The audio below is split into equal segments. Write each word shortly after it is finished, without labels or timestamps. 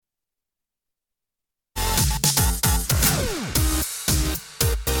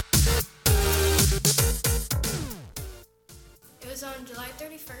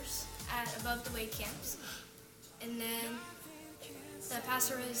31st at Above the Way camps, and then the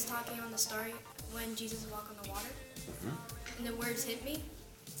pastor was talking on the story when Jesus walked on the water, and the words hit me.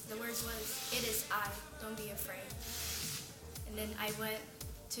 The words was, "It is I, don't be afraid." And then I went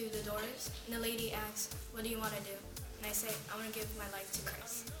to the doors, and the lady asked, "What do you want to do?" And I said, "I want to give my life to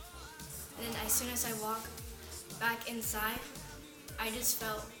Christ." And then as soon as I walked back inside, I just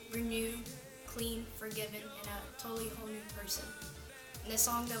felt renewed, clean, forgiven, and a totally whole new person. And the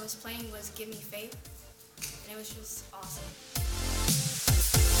song that was playing was "Give Me Faith," and it was just awesome.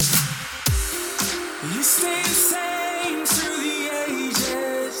 You stay the same through the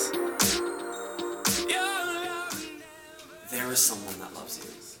ages. There is someone that loves you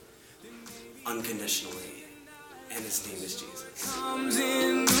unconditionally, and his name is Jesus. Comes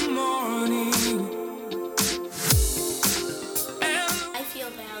in the morning. I feel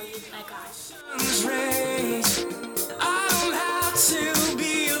valued by God. Sun's rays. I don't have to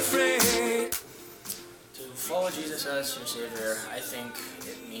be afraid. To follow Jesus as your Savior, I think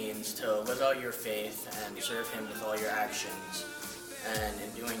it means to live out your faith and serve Him with all your actions. And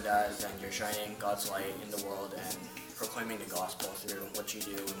in doing that, then you're shining God's light in the world and proclaiming the gospel through what you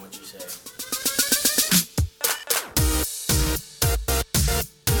do and what you say.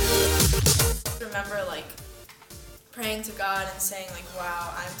 Remember praying to God and saying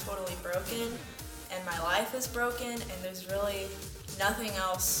wow, I'm totally broken and my life is broken and there's really nothing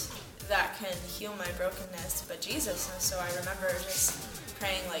else that can heal my brokenness but Jesus. And so I remember just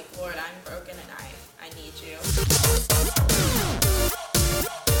praying Lord, I'm broken and I need you.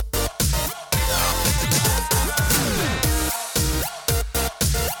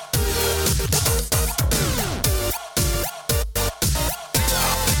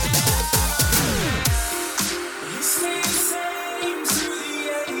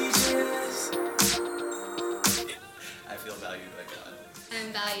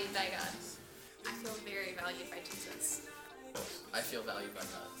 Valued by God. I feel very valued by Jesus. I feel valued by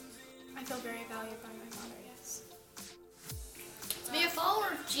God. I feel very valued by my Father, yes. To be a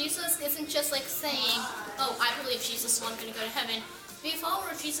follower of Jesus isn't just saying, "Oh, I believe Jesus, so I'm going to go to heaven." To be a follower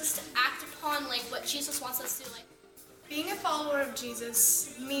of Jesus to act upon what Jesus wants us to do. Being a follower of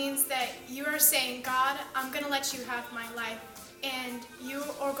Jesus means that you are saying, "God, I'm going to let you have my life, and you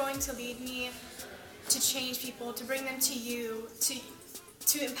are going to lead me to change people, to bring them to you, to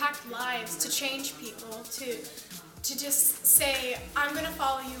impact lives, to change people, to just say, I'm going to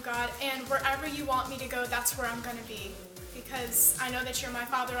follow you, God, and wherever you want me to go, that's where I'm going to be. Because I know that you're my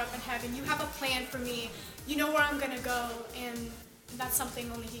Father up in heaven. You have a plan for me. You know where I'm going to go, and that's something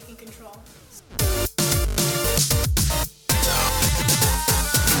only He can control."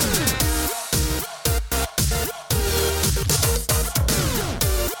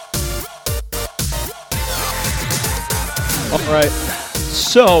 All right.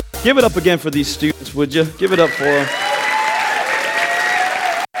 So, give it up again for these students, would you? Give it up for them.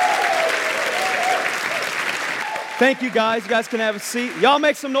 Thank you, guys. You guys can have a seat. Y'all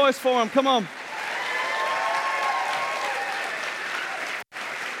make some noise for them. Come on.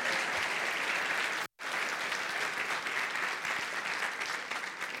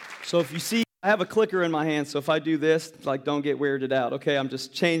 So if you see, I have a clicker in my hand, so if I do this, don't get weirded out, okay? I'm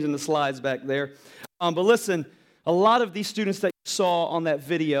just changing the slides back there. But listen, a lot of these students that you saw on that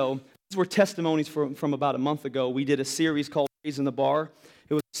video, these were testimonies from about a month ago. We did a series called Raising the Bar.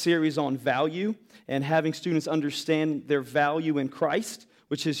 It was a series on value and having students understand their value in Christ,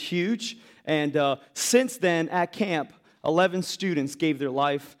 which is huge. And since then, at camp, 11 students gave their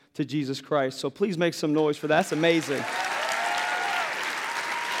life to Jesus Christ. So please make some noise for that. That's amazing.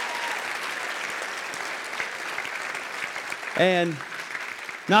 And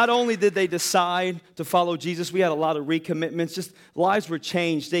not only did they decide to follow Jesus, we had a lot of recommitments. Just lives were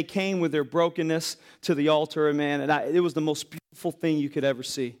changed. They came with their brokenness to the altar, and it was the most beautiful thing you could ever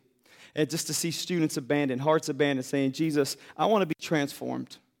see. And just to see students abandoned, hearts abandoned, saying, "Jesus, I want to be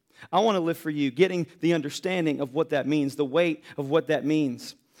transformed. I want to live for you," getting the understanding of what that means, the weight of what that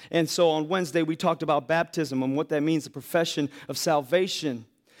means. And so on Wednesday, we talked about baptism and what that means, the profession of salvation.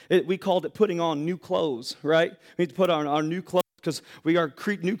 We called it putting on new clothes, right? We need to put on our new clothes because we are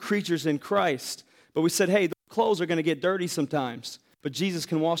new creatures in Christ. But we said, hey, the clothes are going to get dirty sometimes, but Jesus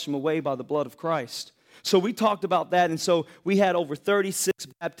can wash them away by the blood of Christ. So we talked about that, and so we had over 36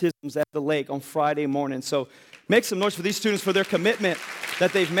 baptisms at the lake on Friday morning. So make some noise for these students for their commitment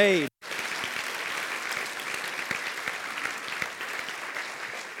that they've made.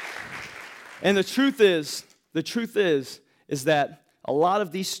 And the truth is that a lot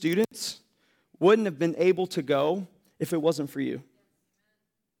of these students wouldn't have been able to go if it wasn't for you.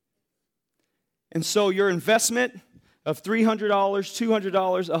 And so your investment of $300, $200,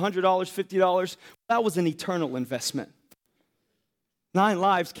 $100, $50. That was an eternal investment. 9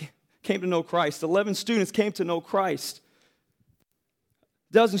 lives came to know Christ. 11 students came to know Christ.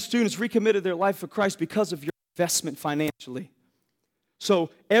 A dozen students recommitted their life for Christ because of your investment financially. So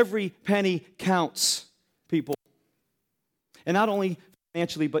every penny counts, people. And not only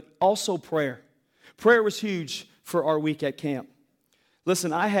financially, but also prayer. Prayer was huge for our week at camp.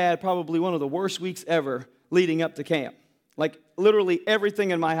 Listen, I had probably one of the worst weeks ever leading up to camp. Like, literally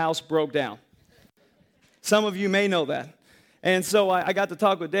everything in my house broke down. Some of you may know that. And so I got to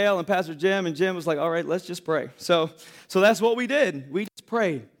talk with Dale and Pastor Jim, and Jim was like, all right, let's just pray. So that's what we did. We just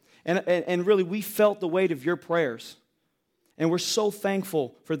prayed. And really, we felt the weight of your prayers. And we're so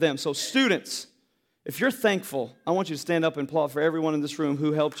thankful for them. So students, if you're thankful, I want you to stand up and applaud for everyone in this room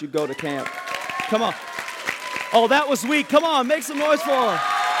who helped you go to camp. Come on. Oh, that was weak. Come on, make some noise for them.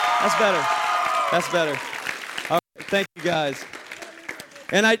 That's better. That's better. All right, thank you guys.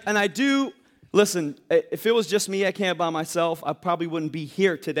 And I do, listen, if it was just me at camp by myself, I probably wouldn't be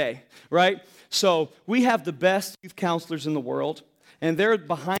here today, right? So we have the best youth counselors in the world. And they're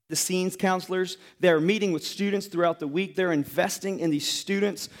behind-the-scenes counselors. They're meeting with students throughout the week. They're investing in these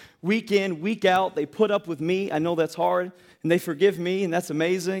students week in, week out. They put up with me. I know that's hard. And they forgive me, and that's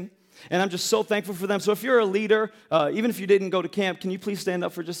amazing. And I'm just so thankful for them. So if you're a leader, even if you didn't go to camp, can you please stand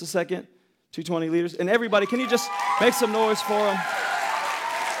up for just a second? 220 leaders. And everybody, can you just make some noise for them?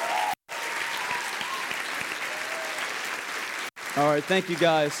 All right, thank you,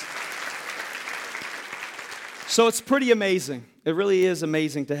 guys. So it's pretty amazing. It really is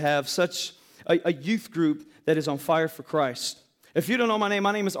amazing to have such a youth group that is on fire for Christ. If you don't know my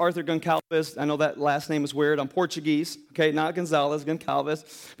name is Arthur Goncalves. I know that last name is weird. I'm Portuguese, okay, not Gonzalez,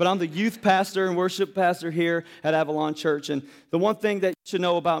 Goncalves. But I'm the youth pastor and worship pastor here at Avalon Church. And the one thing that you should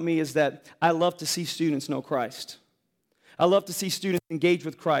know about me is that I love to see students know Christ. I love to see students engage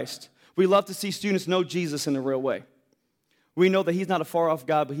with Christ. We love to see students know Jesus in a real way. We know that he's not a far-off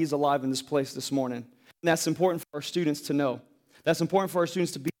God, but he's alive in this place this morning. And that's important for our students to know. That's important for our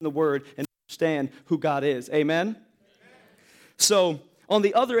students to be in the Word and understand who God is. Amen? So, on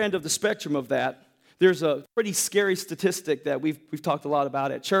the other end of the spectrum of that, there's a pretty scary statistic that we've talked a lot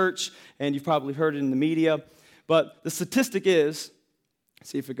about at church, and you've probably heard it in the media. But the statistic is,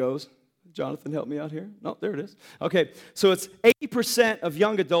 see if it goes. Jonathan, help me out here. No, there it is. Okay, so it's 80% of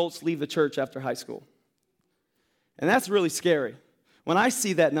young adults leave the church after high school. And that's really scary. When I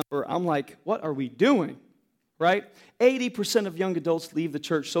see that number, I'm like, what are we doing? Right? 80% of young adults leave the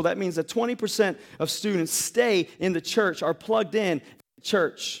church. So that means that 20% of students stay in the church, are plugged in the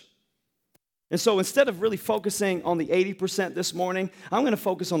church. And so instead of really focusing on the 80% this morning, I'm going to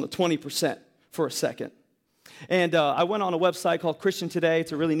focus on the 20% for a second. And I went on a website called Christian Today.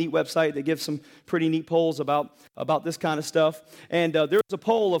 It's a really neat website. They give some pretty neat polls about this kind of stuff. And there was a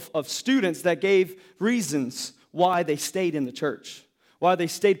poll of students that gave reasons why they stayed in the church, why they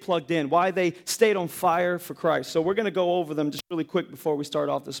stayed plugged in, why they stayed on fire for Christ. So we're going to go over them just really quick before we start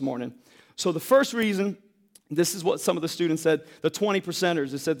off this morning. So the first reason, this is what some of the students said, the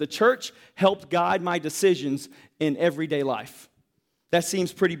 20%ers. It said, the church helped guide my decisions in everyday life. That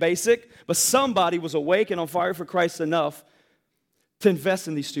seems pretty basic, but somebody was awake and on fire for Christ enough to invest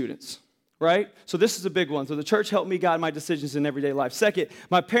in these students, right? So this is a big one. So the church helped me guide my decisions in everyday life. Second,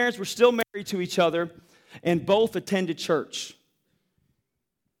 my parents were still married to each other and both attended church.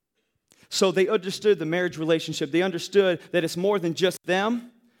 So they understood the marriage relationship. They understood that it's more than just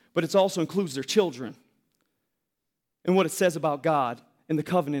them, but it also includes their children and what it says about God and the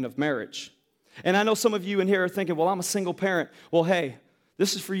covenant of marriage. And I know some of you in here are thinking, well, I'm a single parent. Well, hey,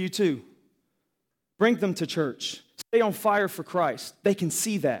 this is for you too. Bring them to church. Stay on fire for Christ. They can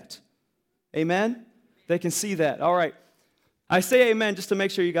see that. Amen? They can see that. All right. I say amen just to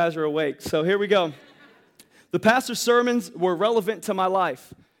make sure you guys are awake. So here we go. The pastor's sermons were relevant to my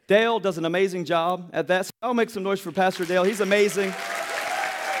life. Dale does an amazing job at that. So I'll make some noise for Pastor Dale. He's amazing.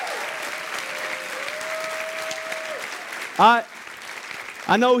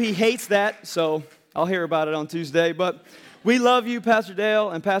 I know he hates that, so I'll hear about it on Tuesday. But we love you, Pastor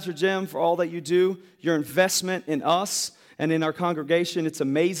Dale and Pastor Jim, for all that you do. Your investment in us and in our congregation, it's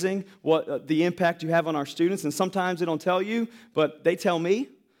amazing what the impact you have on our students. And sometimes they don't tell you, but they tell me.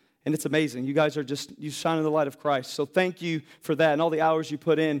 And it's amazing. You guys are you shine in the light of Christ. So thank you for that and all the hours you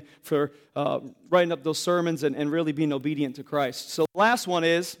put in for writing up those sermons and really being obedient to Christ. So the last one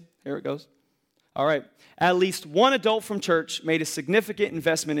is, here it goes. All right. At least one adult from church made a significant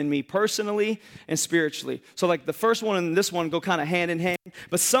investment in me personally and spiritually. So like the first one and this one go kind of hand in hand.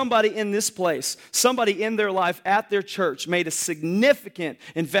 But somebody in this place, somebody in their life at their church made a significant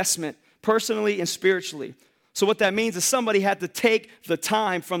investment personally and spiritually. So what that means is somebody had to take the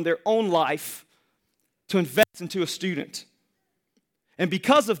time from their own life to invest into a student. And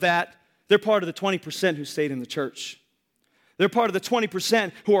because of that, they're part of the 20% who stayed in the church. They're part of the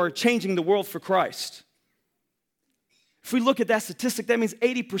 20% who are changing the world for Christ. If we look at that statistic, that means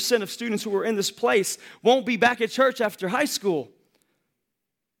 80% of students who are in this place won't be back at church after high school.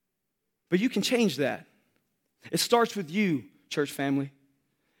 But you can change that. It starts with you, church family.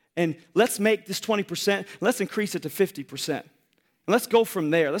 And let's make this 20%, let's increase it to 50%. And let's go from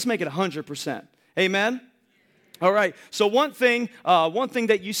there. Let's make it 100%. Amen? All right. So one thing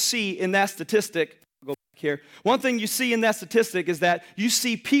that you see in that statistic, I'll go back here. One thing you see in that statistic is that you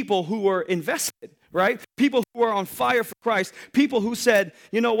see people who are invested, right? People who are on fire for Christ. People who said,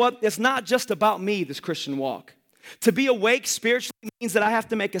 you know what? It's not just about me, this Christian walk. To be awake spiritually means that I have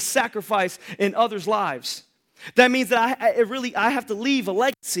to make a sacrifice in others' lives. That means that I have to leave a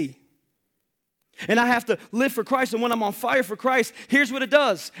legacy. And I have to live for Christ. And when I'm on fire for Christ, here's what it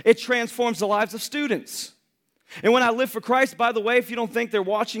does. It transforms the lives of students. And when I live for Christ, by the way, if you don't think they're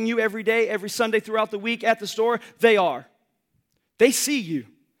watching you every day, every Sunday throughout the week at the store, they are. They see you.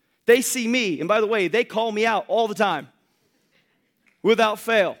 They see me. And by the way, they call me out all the time. Without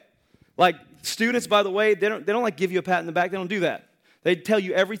fail. Like students, by the way, they don't like give you a pat in the back. They don't do that. They tell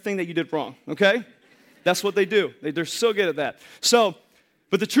you everything that you did wrong, okay? That's what they do. They're so good at that. So,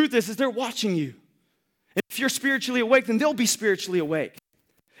 but the truth is they're watching you. And if you're spiritually awake, then they'll be spiritually awake.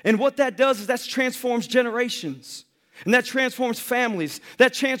 And what that does is that transforms generations. And that transforms families.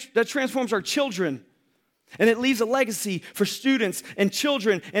 That transforms our children. And it leaves a legacy for students and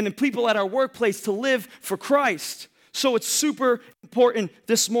children and the people at our workplace to live for Christ. So it's super important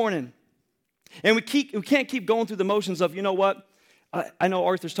this morning. And we can't keep going through the motions of, you know what? I know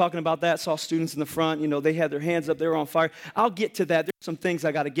Arthur's talking about that. Saw students in the front. You know, they had their hands up. They were on fire. I'll get to that. There's some things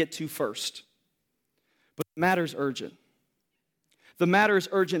I got to get to first. But the matter is urgent. The matter is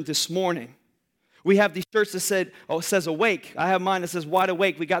urgent this morning. We have these shirts that says awake. I have mine that says wide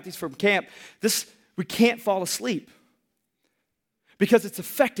awake. We got these from camp. We can't fall asleep because it's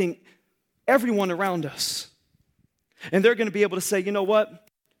affecting everyone around us. And they're going to be able to say, you know what?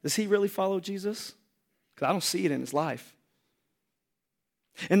 Does he really follow Jesus? Because I don't see it in his life.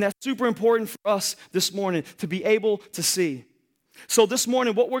 And that's super important for us this morning to be able to see. So this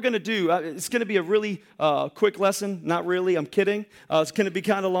morning, what we're going to do, it's going to be a really quick lesson. Not really, I'm kidding. It's going to be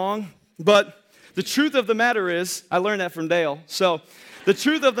kind of long. But the truth of the matter is, I learned that from Dale. So the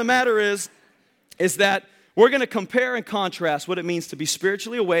truth of the matter is that we're going to compare and contrast what it means to be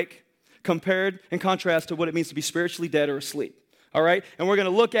spiritually awake, compared and contrast to what it means to be spiritually dead or asleep. All right? And we're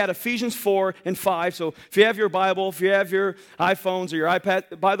going to look at Ephesians 4 and 5. So if you have your Bible, if you have your iPhones or your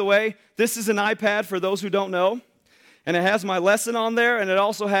iPad, by the way, this is an iPad for those who don't know. And it has my lesson on there, and it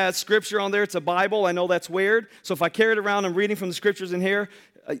also has scripture on there. It's a Bible. I know that's weird. So if I carry it around and reading from the scriptures in here,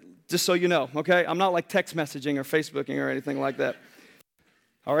 just so you know, okay? I'm not like text messaging or Facebooking or anything like that.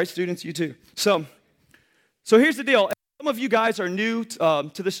 All right, students, you too. So here's the deal. Some of you guys are new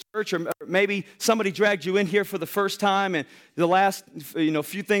to this church, or maybe somebody dragged you in here for the first time, and the last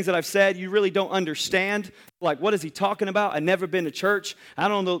few things that I've said, you really don't understand. Like, what is he talking about? I've never been to church. I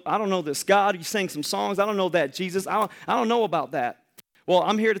don't know this God. You sang some songs. I don't know that Jesus. I don't know about that. Well,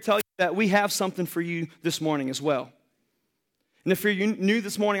 I'm here to tell you that we have something for you this morning as well. And if you're new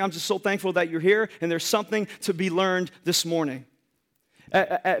this morning, I'm just so thankful that you're here, and there's something to be learned this morning.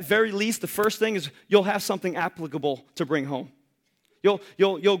 At very least, the first thing is you'll have something applicable to bring home.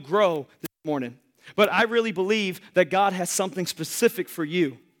 You'll grow this morning. But I really believe that God has something specific for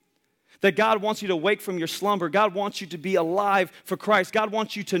you. That God wants you to wake from your slumber. God wants you to be alive for Christ. God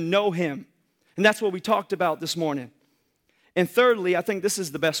wants you to know him. And that's what we talked about this morning. And thirdly, I think this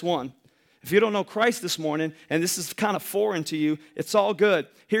is the best one. If you don't know Christ this morning, and this is kind of foreign to you, it's all good.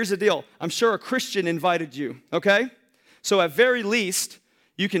 Here's the deal. I'm sure a Christian invited you, okay? So at very least,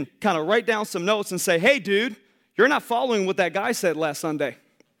 you can kind of write down some notes and say, hey, dude, you're not following what that guy said last Sunday.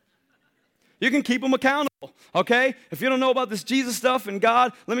 You can keep him accountable, okay? If you don't know about this Jesus stuff and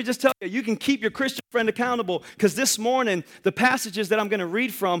God, let me just tell you, you can keep your Christian friend accountable, because this morning, the passages that I'm going to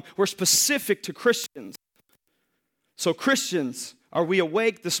read from were specific to Christians. So Christians, are we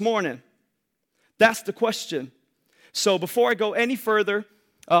awake this morning? That's the question. So before I go any further,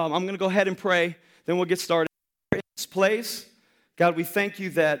 I'm going to go ahead and pray, then we'll get started. In this place, God, we thank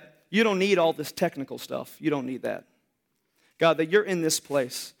you that you don't need all this technical stuff. You don't need that. God, that you're in this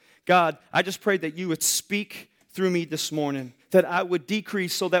place. God, I just pray that you would speak through me this morning, that I would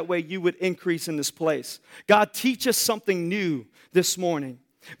decrease so that way you would increase in this place. God, teach us something new this morning.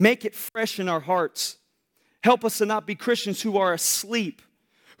 Make it fresh in our hearts. Help us to not be Christians who are asleep,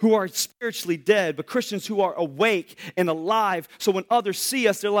 who are spiritually dead, but Christians who are awake and alive. So when others see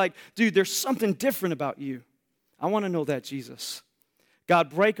us, they're like, dude, there's something different about you. I want to know that, Jesus. God,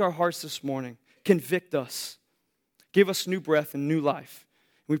 break our hearts this morning. Convict us. Give us new breath and new life.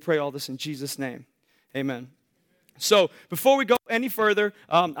 We pray all this in Jesus' name. Amen. So before we go any further,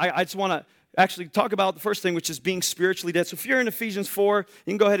 I just want to actually talk about the first thing, which is being spiritually dead. So if you're in Ephesians 4,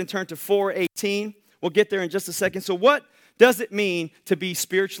 you can go ahead and turn to 4:18. We'll get there in just a second. So what does it mean to be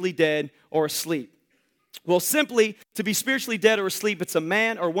spiritually dead or asleep? Well, simply, to be spiritually dead or asleep, it's a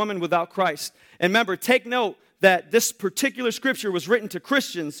man or woman without Christ. And remember, take note that this particular scripture was written to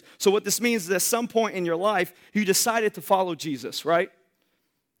Christians. So what this means is at some point in your life, you decided to follow Jesus, right?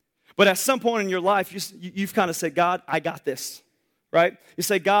 But at some point in your life, you've kind of said, God, I got this, right? You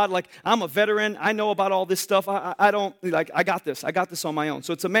say, God, like, I'm a veteran. I know about all this stuff. I got this. I got this on my own.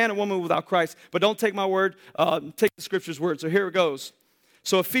 So it's a man or woman without Christ. But don't take my word. Take the scripture's word. So here it goes.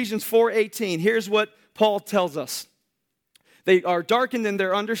 So Ephesians 4:18, here's what Paul tells us. They are darkened in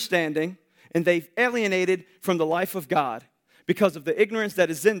their understanding, and they've alienated from the life of God because of the ignorance that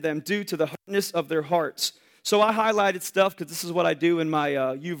is in them due to the hardness of their hearts. So I highlighted stuff because this is what I do in my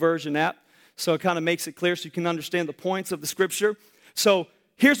YouVersion app. So it kind of makes it clear so you can understand the points of the scripture. So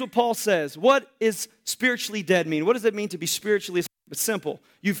here's what Paul says. What is spiritually dead mean? What does it mean to be spiritually asleep? It's simple.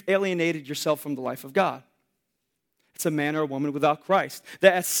 You've alienated yourself from the life of God. It's a man or a woman without Christ.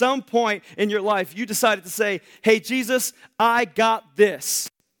 That at some point in your life, you decided to say, hey, Jesus, I got this.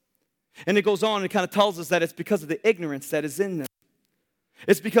 And it goes on and it kind of tells us that it's because of the ignorance that is in them.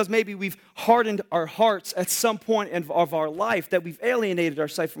 It's because maybe we've hardened our hearts at some point of our life that we've alienated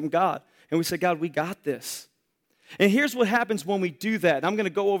ourselves from God. And we say, God, we got this. And here's what happens when we do that. And I'm going to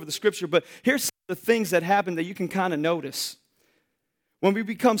go over the scripture, but here's some of the things that happen that you can kind of notice. When we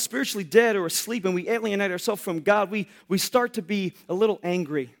become spiritually dead or asleep and we alienate ourselves from God, we start to be a little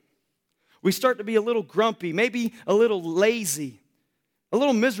angry. We start to be a little grumpy, maybe a little lazy, a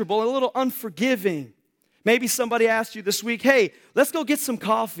little miserable, a little unforgiving. Maybe somebody asked you this week, hey, let's go get some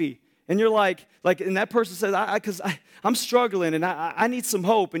coffee. And you're like, and that person says, because I'm struggling and I need some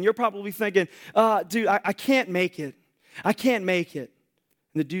hope. And you're probably thinking, dude, I can't make it. I can't make it.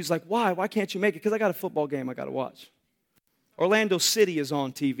 And the dude's like, why? Why can't you make it? Because I got a football game I got to watch. Orlando City is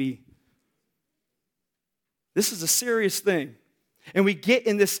on TV. This is a serious thing. And we get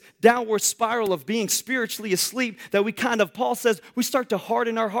in this downward spiral of being spiritually asleep that we kind of, Paul says, we start to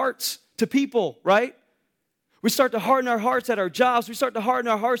harden our hearts to people, right? We start to harden our hearts at our jobs. We start to harden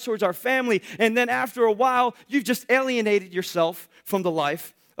our hearts towards our family. And then after a while, you've just alienated yourself from the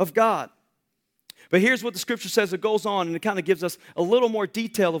life of God. But here's what the scripture says. It goes on and it kind of gives us a little more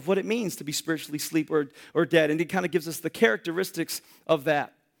detail of what it means to be spiritually asleep or dead. And it kind of gives us the characteristics of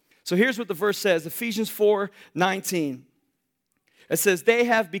that. So here's what the verse says. Ephesians 4:19. It says, they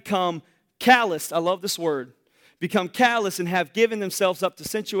have become calloused. I love this word. Become callous and have given themselves up to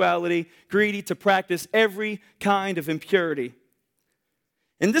sensuality, greedy to practice every kind of impurity.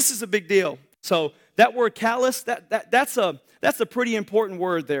 And this is a big deal. So that word callous, that's a pretty important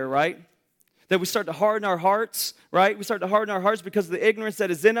word there, right? That we start to harden our hearts, right? We start to harden our hearts because of the ignorance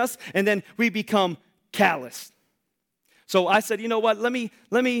that is in us, and then we become callous. So I said, you know what? Let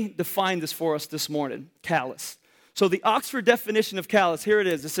me define this for us this morning. Callous. So the Oxford definition of callous, here it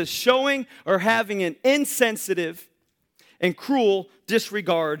is. It says showing or having an insensitive and cruel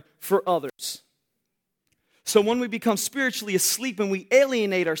disregard for others. So when we become spiritually asleep and we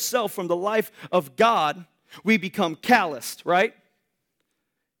alienate ourselves from the life of God, we become calloused, right?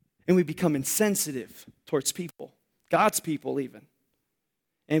 And we become insensitive towards people, God's people even.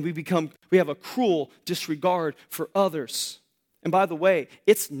 And we have a cruel disregard for others. And by the way,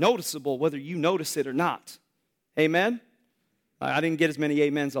 it's noticeable whether you notice it or not. Amen? I didn't get as many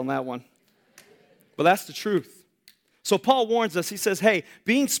amens on that one. But that's the truth. So Paul warns us. He says, hey,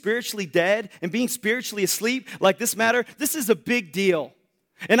 being spiritually dead and being spiritually asleep like this matter, this is a big deal.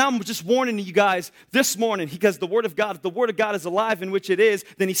 And I'm just warning you guys this morning because the Word of God, if the Word of God is alive in which it is,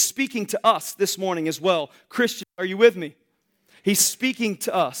 then He's speaking to us this morning as well. Christian, are you with me? He's speaking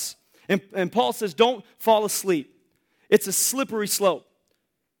to us. And Paul says, don't fall asleep. It's a slippery slope.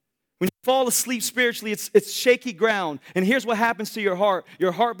 When you fall asleep spiritually, it's shaky ground. And here's what happens to your heart.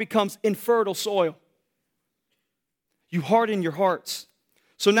 Your heart becomes infertile soil. You harden your hearts.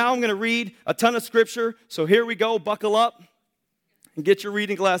 So now I'm going to read a ton of scripture. So here we go. Buckle up. And get your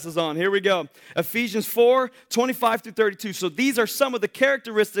reading glasses on. Here we go. Ephesians 4, 25 through 32. So these are some of the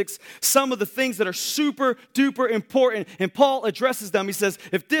characteristics, some of the things that are super duper important. And Paul addresses them. He says,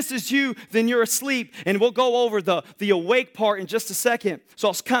 if this is you, then you're asleep. And we'll go over the awake part in just a second. So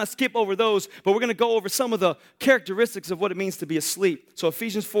I'll kind of skip over those, but we're going to go over some of the characteristics of what it means to be asleep. So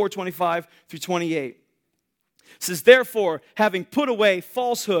Ephesians 4, 25 through 28. It says, therefore, having put away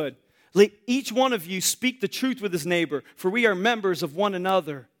falsehood, let each one of you speak the truth with his neighbor, for we are members of one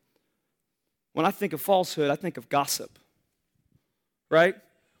another. When I think of falsehood, I think of gossip, right? We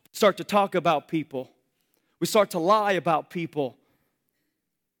start to talk about people. We start to lie about people,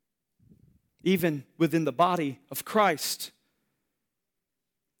 even within the body of Christ.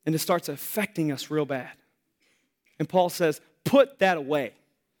 And it starts affecting us real bad. And Paul says, put that away.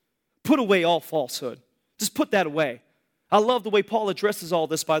 Put away all falsehood. Just put that away. I love the way Paul addresses all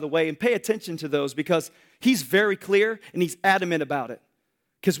this, by the way, and pay attention to those because he's very clear and he's adamant about it.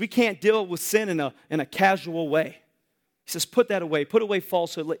 Because we can't deal with sin in a casual way. He says, put that away. Put away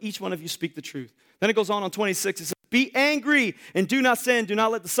falsehood. Let each one of you speak the truth. Then it goes on 26. It says, be angry and do not sin. Do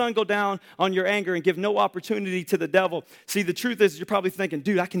not let the sun go down on your anger and give no opportunity to the devil. See, the truth is you're probably thinking,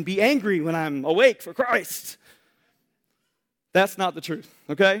 dude, I can be angry when I'm awake for Christ. That's not the truth,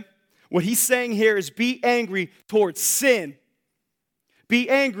 okay? What he's saying here is be angry towards sin. Be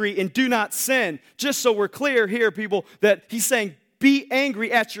angry and do not sin. Just so we're clear here, people, that he's saying be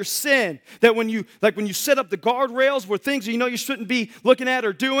angry at your sin. That when you set up the guardrails where things you know you shouldn't be looking at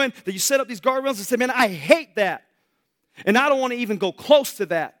or doing, that you set up these guardrails and say, man, I hate that. And I don't want to even go close to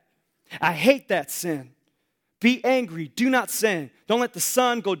that. I hate that sin. Be angry. Do not sin. Don't let the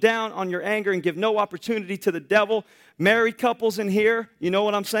sun go down on your anger and give no opportunity to the devil. Married couples in here, you know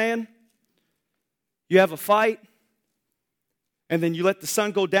what I'm saying? You have a fight, and then you let the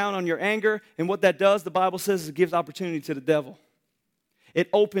sun go down on your anger, and what that does, the Bible says, is it gives opportunity to the devil. It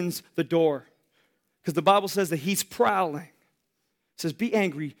opens the door, because the Bible says that he's prowling. It says, be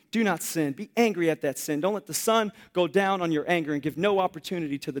angry, do not sin. Be angry at that sin. Don't let the sun go down on your anger and give no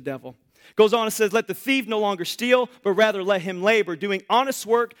opportunity to the devil. Goes on and says, let the thief no longer steal, but rather let him labor, doing honest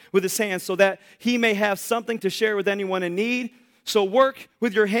work with his hands, so that he may have something to share with anyone in need. So work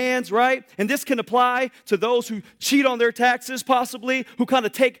with your hands, right? And this can apply to those who cheat on their taxes, possibly, who kind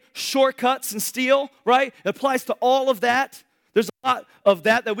of take shortcuts and steal, right? It applies to all of that. There's a lot of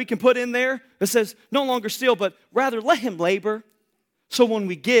that we can put in there. It says, no longer steal, but rather let him labor. So when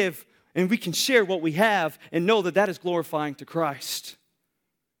we give, and we can share what we have and know that that is glorifying to Christ.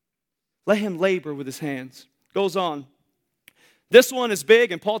 Let him labor with his hands. Goes on. This one is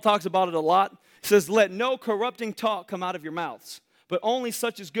big, and Paul talks about it a lot. He says, let no corrupting talk come out of your mouths, but only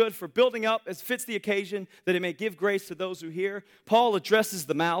such as good for building up as fits the occasion, that it may give grace to those who hear. Paul addresses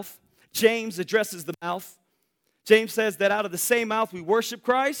the mouth. James addresses the mouth. James says that out of the same mouth we worship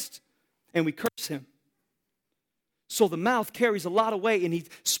Christ and we curse him. So the mouth carries a lot of weight, and he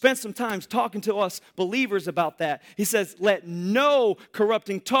spent some time talking to us believers about that. He says, let no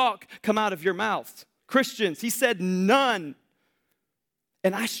corrupting talk come out of your mouth. Christians, he said none.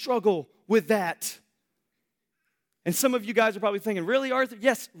 And I struggle with that. And some of you guys are probably thinking, really, Arthur?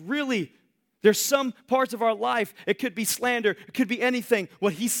 Yes, really. There's some parts of our life, it could be slander, it could be anything.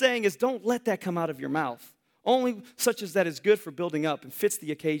 What he's saying is don't let that come out of your mouth. Only such as that is good for building up and fits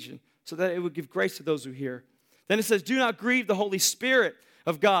the occasion, so that it would give grace to those who hear. Then it says, do not grieve the Holy Spirit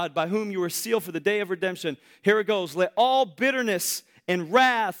of God, by whom you were sealed for the day of redemption. Here it goes. Let all bitterness and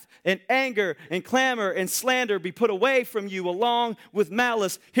wrath and anger and clamor and slander be put away from you, along with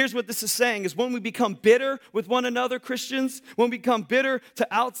malice. Here's what this is saying, is when we become bitter with one another, Christians, when we become bitter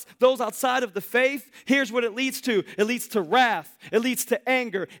to those outside of the faith, here's what it leads to. It leads to wrath. It leads to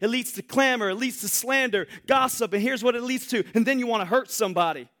anger. It leads to clamor. It leads to slander, gossip, and here's what it leads to. And then you want to hurt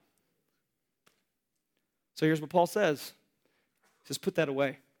somebody. So here's what Paul says. He says, put that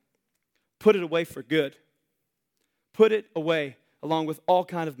away. Put it away for good. Put it away, along with all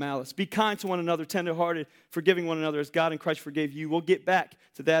kind of malice. Be kind to one another, tenderhearted, forgiving one another as God in Christ forgave you. We'll get back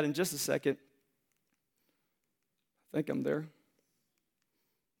to that in just a second. I think I'm there.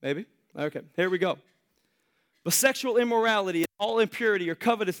 Maybe? Okay, here we go. But sexual immorality and all impurity or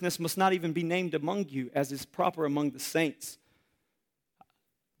covetousness must not even be named among you, as is proper among the saints.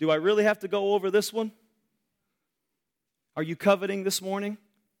 Do I really have to go over this one? Are you coveting this morning?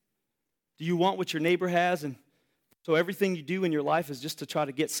 Do you want what your neighbor has, and so everything you do in your life is just to try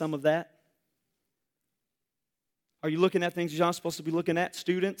to get some of that? Are you looking at things you're not supposed to be looking at?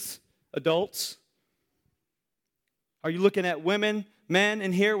 Students, adults? Are you looking at women, men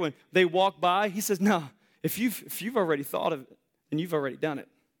in here when they walk by? He says, no, if you've already thought of it, then you've already done it.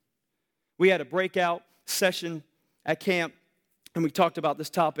 We had a breakout session at camp and we talked about this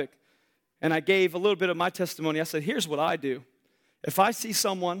topic. And I gave a little bit of my testimony. I said, here's what I do. If I see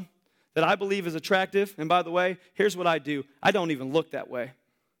someone that I believe is attractive, and by the way, here's what I do. I don't even look that way.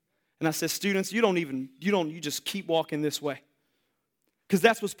 And I said, students, you just keep walking this way. Because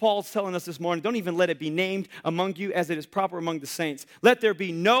that's what Paul's telling us this morning. Don't even let it be named among you as it is proper among the saints. Let there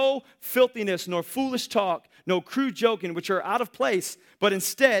be no filthiness, nor foolish talk, no crude joking, which are out of place, but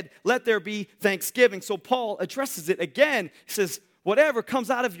instead let there be thanksgiving. So Paul addresses it again. He says, whatever comes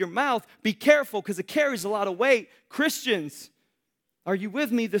out of your mouth, be careful because it carries a lot of weight. Christians, are you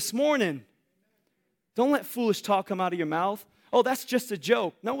with me this morning? Don't let foolish talk come out of your mouth. Oh, that's just a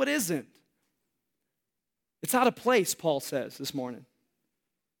joke. No, it isn't. It's out of place, Paul says this morning.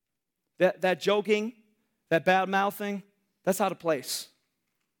 That joking, that bad mouthing, that's out of place.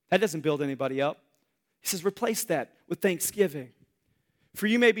 That doesn't build anybody up. He says, replace that with thanksgiving. For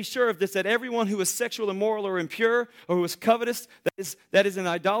you may be sure of this, that everyone who is sexual, immoral, or impure, or who is covetous, that is an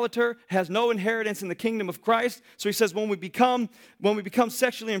idolater, has no inheritance in the kingdom of Christ. So he says, when we become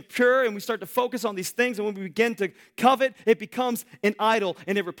sexually impure and we start to focus on these things, and when we begin to covet, it becomes an idol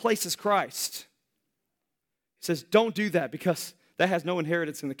and it replaces Christ. He says, don't do that because that has no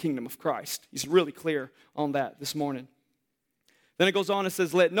inheritance in the kingdom of Christ. He's really clear on that this morning. Then it goes on and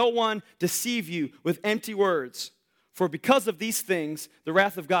says, let no one deceive you with empty words. For because of these things, the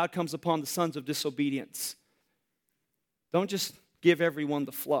wrath of God comes upon the sons of disobedience. Don't just give everyone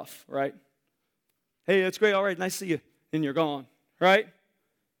the fluff, right? Hey, that's great. All right, nice to see you. And you're gone, right?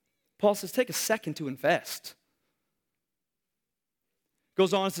 Paul says, take a second to invest.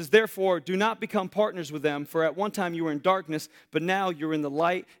 Goes on and says, therefore, do not become partners with them, for at one time you were in darkness, but now you're in the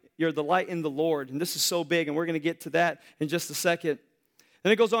light. You're the light in the Lord. And this is so big, and we're going to get to that in just a second.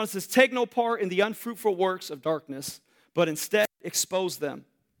 Then it goes on and says, take no part in the unfruitful works of darkness, but instead expose them.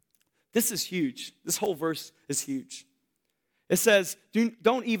 This is huge. This whole verse is huge. It says,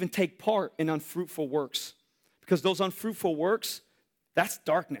 don't even take part in unfruitful works, because those unfruitful works, that's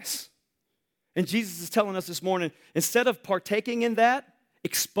darkness. And Jesus is telling us this morning, instead of partaking in that,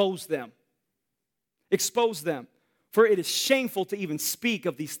 expose them. Expose them. For it is shameful to even speak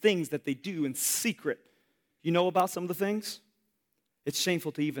of these things that they do in secret. You know about some of the things? It's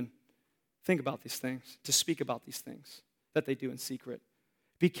shameful to even think about these things, to speak about these things that they do in secret.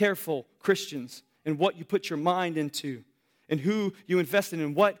 Be careful, Christians, in what you put your mind into, and who you invest in,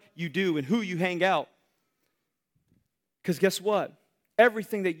 and what you do, and who you hang out. Because guess what?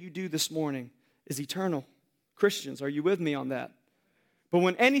 Everything that you do this morning is eternal. Christians, are you with me on that? But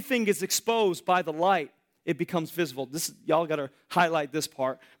when anything is exposed by the light, it becomes visible. Y'all got to highlight this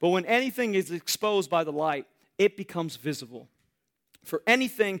part. But when anything is exposed by the light, it becomes visible. For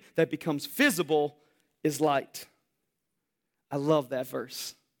anything that becomes visible is light. I love that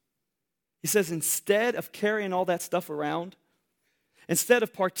verse. He says, instead of carrying all that stuff around, instead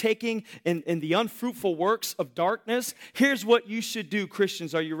of partaking in the unfruitful works of darkness, here's what you should do,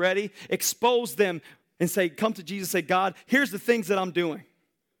 Christians. Are you ready? Expose them and say, come to Jesus, say, God, here's the things that I'm doing.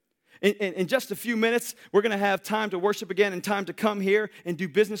 In just a few minutes, we're going to have time to worship again and time to come here and do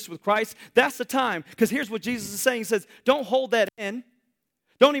business with Christ. That's the time, because here's what Jesus is saying. He says, don't hold that in.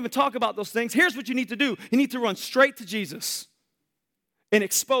 Don't even talk about those things. Here's what you need to do. You need to run straight to Jesus and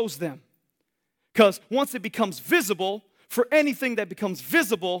expose them. Because once it becomes visible, for anything that becomes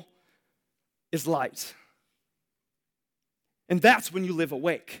visible is light. And that's when you live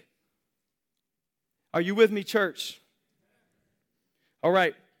awake. Are you with me, church? All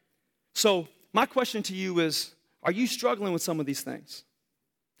right. So my question to you is, are you struggling with some of these things?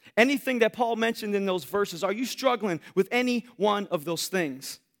 Anything that Paul mentioned in those verses, are you struggling with any one of those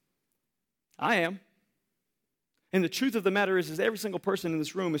things? I am. And the truth of the matter is every single person in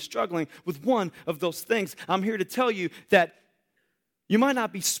this room is struggling with one of those things. I'm here to tell you that you might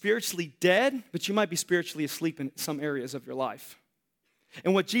not be spiritually dead, but you might be spiritually asleep in some areas of your life.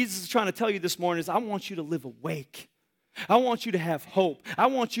 And what Jesus is trying to tell you this morning is, I want you to live awake. I want you to have hope. I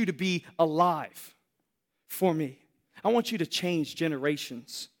want you to be alive for me. I want you to change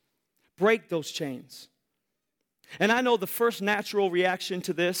generations. Break those chains. And I know the first natural reaction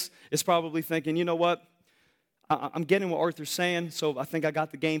to this is probably thinking, you know what? I'm getting what Arthur's saying, so I think I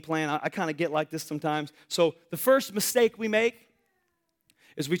got the game plan. I kind of get like this sometimes. So the first mistake we make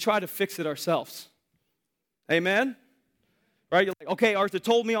is we try to fix it ourselves. Amen? Right? You're like, okay, Arthur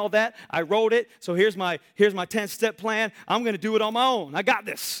told me all that. I wrote it. So here's my 10-step plan. I'm going to do it on my own. I got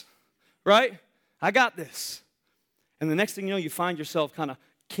this. Right? I got this. And the next thing you know, you find yourself kind of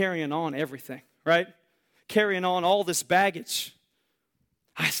carrying on everything, right? Carrying on all this baggage.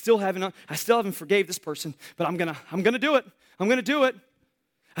 I still haven't forgave this person, but I'm gonna do it. I'm gonna do it.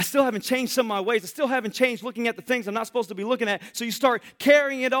 I still haven't changed some of my ways. I still haven't changed looking at the things I'm not supposed to be looking at. So you start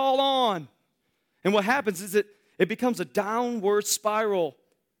carrying it all on. And what happens is it becomes a downward spiral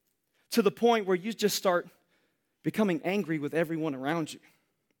to the point where you just start becoming angry with everyone around you.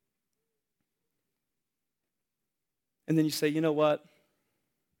 And then you say, you know what?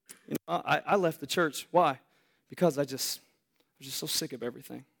 I left the church. Why? Because I was just so sick of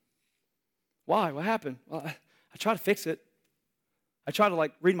everything. Why? What happened? Well, I try to fix it. I try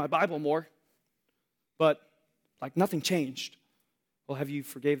to read my Bible more, but nothing changed. Well, have you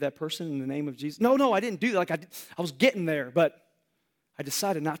forgave that person in the name of Jesus? No, I didn't do that. I was getting there, but I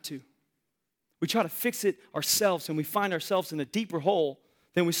decided not to. We try to fix it ourselves, and we find ourselves in a deeper hole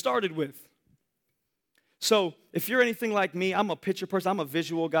than we started with. So if you're anything like me, I'm a picture person. I'm a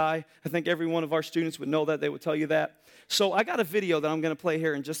visual guy. I think every one of our students would know that. They would tell you that. So I got a video that I'm going to play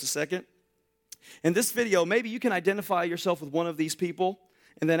here in just a second. In this video, maybe you can identify yourself with one of these people.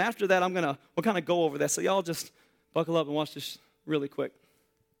 And then after that, we'll kind of go over that. So y'all just buckle up and watch this really quick.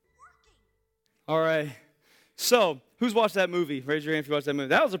 All right. So who's watched that movie? Raise your hand if you watched that movie.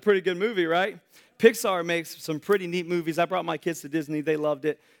 That was a pretty good movie, right? Pixar makes some pretty neat movies. I brought my kids to Disney. They loved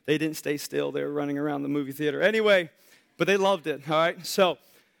it. They didn't stay still. They were running around the movie theater. Anyway, but they loved it, all right? So,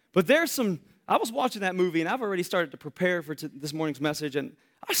 but I was watching that movie, and I've already started to prepare for this morning's message, and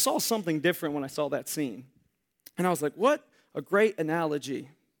I saw something different when I saw that scene. And I was like, what a great analogy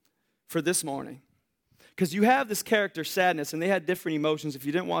for this morning. Because you have this character, Sadness, and they had different emotions. If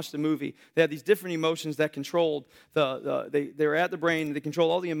you didn't watch the movie, they had these different emotions that controlled they were at the brain. They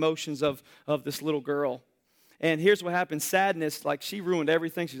controlled all the emotions of this little girl. And here's what happened. Sadness, she ruined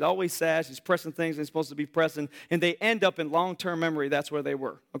everything. She's always sad. She's pressing things they're supposed to be pressing. And they end up in long-term memory. That's where they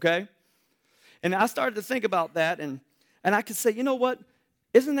were, okay? And I started to think about that, and I could say, you know what?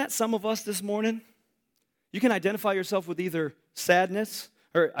 Isn't that some of us this morning? You can identify yourself with either sadness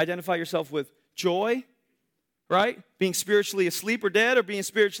or identify yourself with joy, right? Being spiritually asleep or dead or being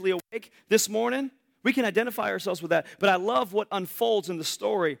spiritually awake this morning. We can identify ourselves with that. But I love what unfolds in the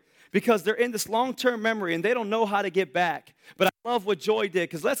story because they're in this long-term memory and they don't know how to get back. But I love what Joy did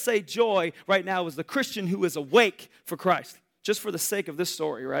because let's say Joy right now is the Christian who is awake for Christ, just for the sake of this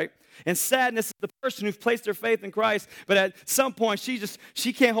story, right? And Sadness is the person who's placed their faith in Christ, but at some point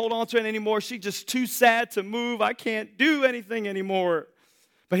she can't hold on to it anymore. She's just too sad to move. I can't do anything anymore.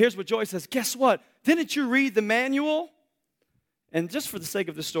 But here's what Joy says. Guess what? Didn't you read the manual? And just for the sake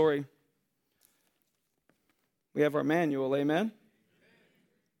of the story, we have our manual, amen?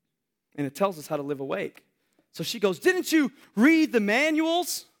 And it tells us how to live awake. So she goes, didn't you read the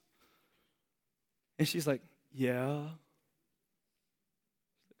manuals? And she's like, yeah.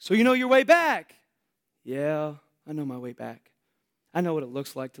 So you know your way back? Yeah, I know my way back. I know what it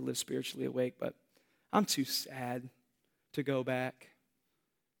looks like to live spiritually awake, but I'm too sad to go back.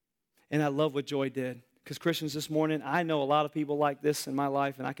 And I love what Joy did. Because Christians this morning, I know a lot of people like this in my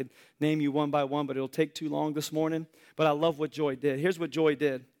life, and I could name you one by one, but it'll take too long this morning. But I love what Joy did. Here's what Joy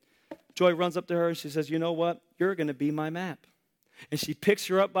did. Joy runs up to her and she says, you know what? You're going to be my map. And she picks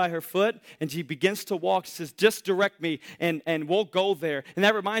her up by her foot, and she begins to walk. She says, just direct me, and we'll go there. And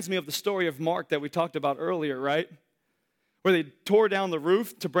that reminds me of the story of Mark that we talked about earlier, right? Where they tore down the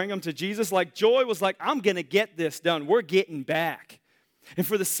roof to bring him to Jesus. Joy was like, I'm going to get this done. We're getting back. And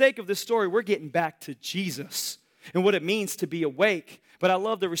for the sake of this story, we're getting back to Jesus and what it means to be awake. But I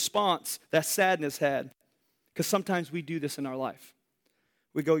love the response that Sadness had, because sometimes we do this in our life.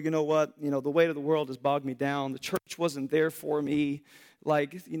 We go, you know what? The weight of the world has bogged me down. The church wasn't there for me. They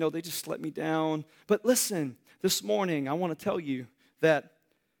just let me down. But listen, this morning, I want to tell you that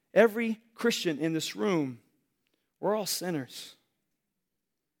every Christian in this room, we're all sinners.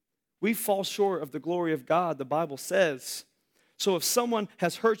 We fall short of the glory of God, the Bible says. So if someone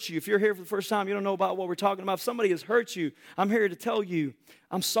has hurt you, if you're here for the first time, you don't know about what we're talking about. If somebody has hurt you, I'm here to tell you,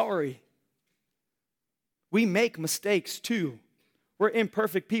 I'm sorry. We make mistakes too. We're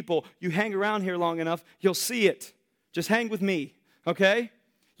imperfect people. You hang around here long enough, you'll see it. Just hang with me, okay?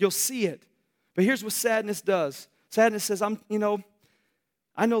 You'll see it. But here's what Sadness does. Sadness says,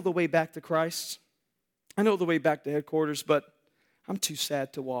 I know the way back to Christ. I know the way back to headquarters, but I'm too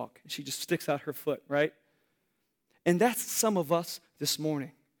sad to walk. She just sticks out her foot, right? And that's some of us this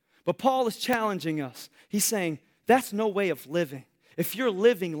morning. But Paul is challenging us. He's saying, that's no way of living. If you're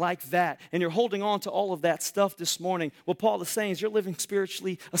living like that and you're holding on to all of that stuff this morning, what Paul is saying is you're living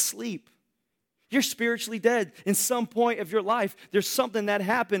spiritually asleep. You're spiritually dead. In some point of your life, there's something that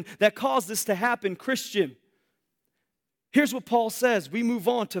happened that caused this to happen, Christian. Here's what Paul says. We move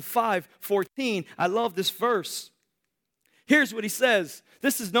on to 5:14. I love this verse. Here's what he says.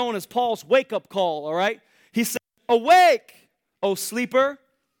 This is known as Paul's wake-up call, all right? He says, awake, O sleeper.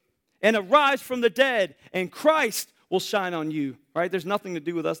 and arise from the dead, and Christ will shine on you, right? There's nothing to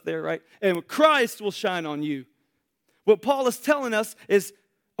do with us there, right? And Christ will shine on you. What Paul is telling us is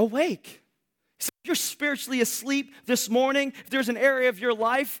awake. So if you're spiritually asleep this morning, if there's an area of your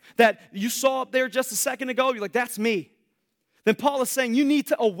life that you saw up there just a second ago, you're like, that's me. Then Paul is saying you need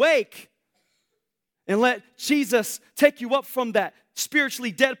to awake and let Jesus take you up from that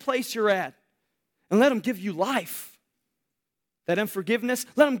spiritually dead place you're at and let him give you life. That unforgiveness,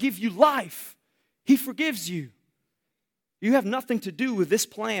 let him give you life. He forgives you. You have nothing to do with this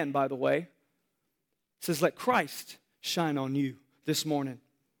plan, by the way. It says, let Christ shine on you this morning.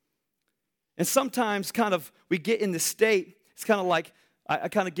 And sometimes kind of we get in this state, it's kind of like, I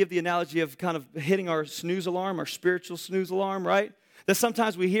kind of give the analogy of kind of hitting our snooze alarm, our spiritual snooze alarm, right? That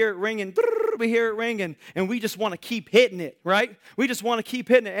sometimes we hear it ringing, and we just want to keep hitting it, right? We just want to keep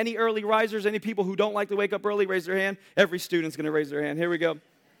hitting it. Any early risers, any people who don't like to wake up early, raise their hand. Every student's going to raise their hand. Here we go,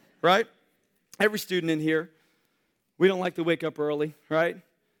 right? Every student in here. We don't like to wake up early, right?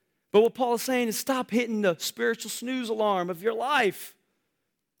 But what Paul is saying is stop hitting the spiritual snooze alarm of your life.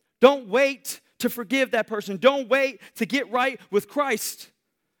 Don't wait to forgive that person. Don't wait to get right with Christ.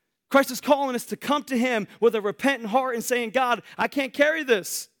 Christ is calling us to come to him with a repentant heart and saying, God, I can't carry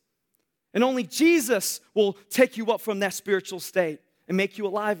this. And only Jesus will take you up from that spiritual state and make you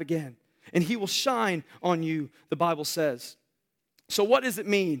alive again. And he will shine on you, the Bible says. So what does it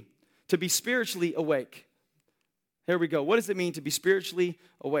mean to be spiritually awake? Here we go. What does it mean to be spiritually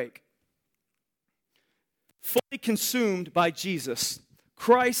awake? Fully consumed by Jesus.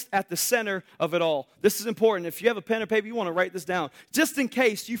 Christ at the center of it all. This is important. If you have a pen or paper, you want to write this down. Just in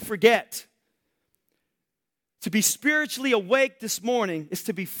case you forget. To be spiritually awake this morning is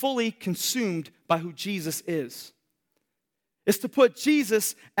to be fully consumed by who Jesus is. It's to put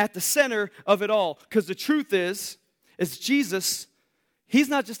Jesus at the center of it all. Because the truth is Jesus, he's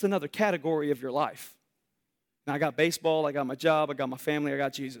not just another category of your life. Now, I got baseball, I got my job, I got my family, I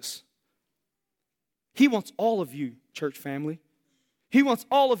got Jesus. He wants all of you, church family. He wants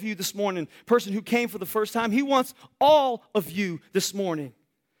all of you this morning. Person who came for the first time, he wants all of you this morning.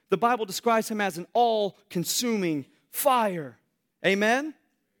 The Bible describes him as an all-consuming fire. Amen?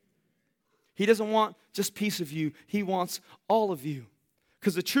 He doesn't want just piece of you. He wants all of you.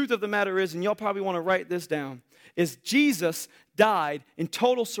 Because the truth of the matter is, and y'all probably want to write this down, is Jesus died in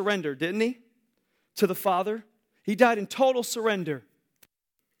total surrender, didn't he? To the Father. He died in total surrender.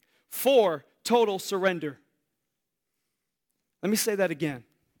 For total surrender. Let me say that again.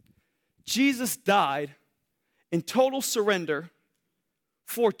 Jesus died in total surrender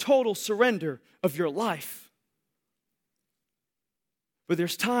for total surrender of your life. But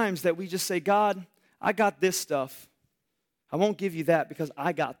there's times that we just say, God, I got this stuff. I won't give you that because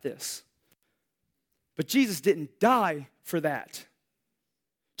I got this. But Jesus didn't die for that.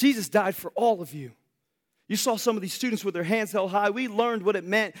 Jesus died for all of you. You saw some of these students with their hands held high. We learned what it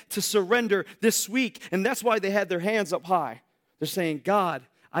meant to surrender this week, and that's why they had their hands up high. They're saying, God,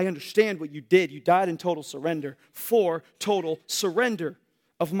 I understand what you did. You died in total surrender for total surrender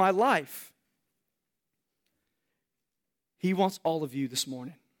of my life. He wants all of you this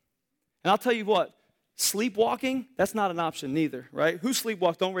morning. And I'll tell you what, sleepwalking, that's not an option neither, right? Who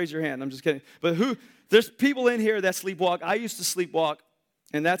sleepwalks? Don't raise your hand. I'm just kidding. But there's people in here that sleepwalk. I used to sleepwalk,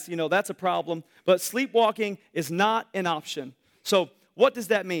 and that's a problem. But sleepwalking is not an option. So what does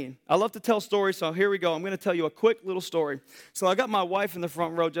that mean? I love to tell stories, so here we go. I'm going to tell you a quick little story. So I got my wife in the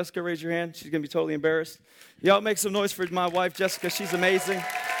front row. Jessica, raise your hand. She's going to be totally embarrassed. Y'all make some noise for my wife, Jessica. She's amazing.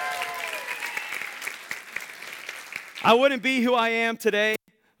 I wouldn't be who I am today,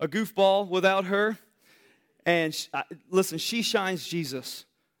 a goofball, without her. And listen, she shines Jesus.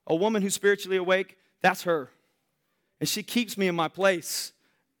 A woman who's spiritually awake, that's her. And she keeps me in my place.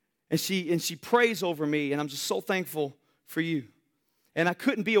 And she prays over me, and I'm just so thankful for you. And I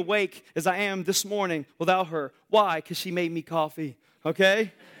couldn't be awake as I am this morning without her. Why? Because she made me coffee,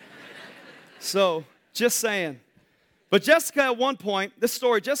 okay? So, just saying. But Jessica at one point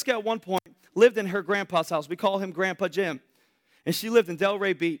lived in her grandpa's house. We call him Grandpa Jim. And she lived in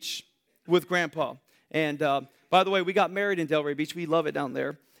Delray Beach with Grandpa. And by the way, we got married in Delray Beach. We love it down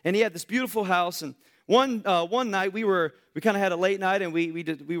there. And he had this beautiful house. And one night we kind of had a late night, and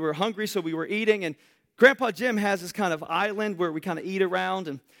we were hungry, so we were eating. And Grandpa Jim has this kind of island where we kind of eat around.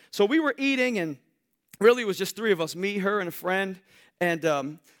 And so we were eating, and really it was just three of us, me, her, and a friend.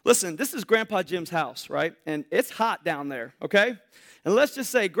 And listen, this is Grandpa Jim's house, right? And it's hot down there, okay? And let's just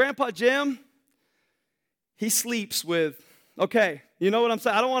say Grandpa Jim, he sleeps with, okay, you know what I'm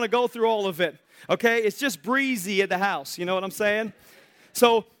saying? I don't want to go through all of it, okay? It's just breezy at the house, you know what I'm saying?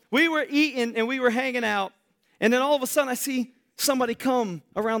 So we were eating and we were hanging out, and then all of a sudden I see somebody come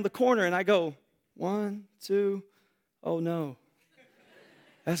around the corner, and I go, 1, 2, oh no.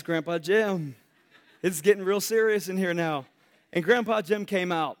 That's Grandpa Jim. It's getting real serious in here now. And Grandpa Jim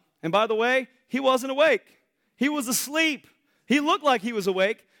came out. And by the way, he wasn't awake. He was asleep. He looked like he was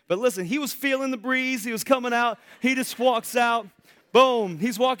awake. But listen, he was feeling the breeze. He was coming out. He just walks out. Boom.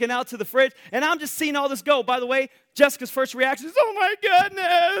 He's walking out to the fridge. And I'm just seeing all this go. By the way, Jessica's first reaction is, oh my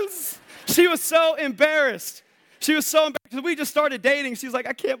goodness. She was so embarrassed. She was so embarrassed. We just started dating. She was like,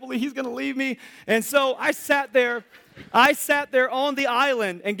 I can't believe he's going to leave me. And so I sat there on the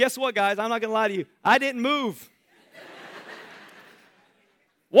island. And guess what, guys? I'm not going to lie to you. I didn't move.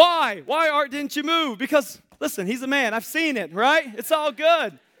 Why? Why, Art, didn't you move? Because, listen, he's a man. I've seen it, right? It's all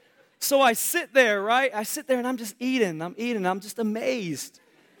good. So I sit there, right? I sit there and I'm just eating. I'm just amazed.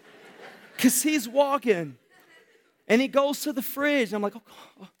 Because he's walking. And he goes to the fridge. And I'm like,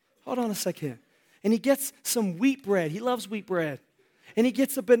 oh, hold on a second. And he gets some wheat bread. He loves wheat bread. And he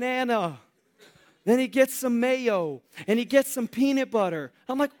gets a banana. Then he gets some mayo. And he gets some peanut butter.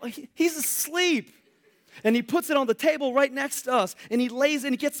 I'm like, he's asleep. And he puts it on the table right next to us. And he lays it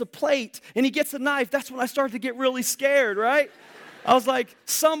and he gets a plate. And he gets a knife. That's when I started to get really scared, right? I was like,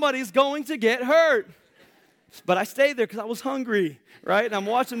 somebody's going to get hurt. But I stayed there because I was hungry, right? And I'm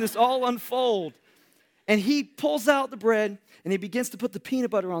watching this all unfold. And he pulls out the bread, and he begins to put the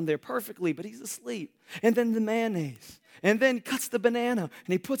peanut butter on there perfectly, but he's asleep. And then the mayonnaise. And then he cuts the banana,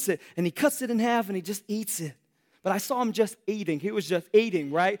 and he puts it, and he cuts it in half, and he just eats it. But I saw him just eating. He was just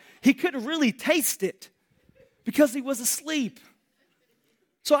eating, right? He couldn't really taste it because he was asleep.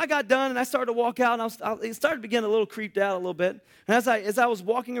 So I got done, and I started to walk out, and I started to get a little creeped out a little bit. And as I was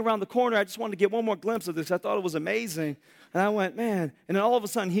walking around the corner, I just wanted to get one more glimpse of this. I thought it was amazing. And I went, man. And then all of a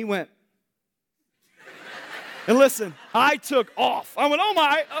sudden, he went. And listen, I took off. I went, oh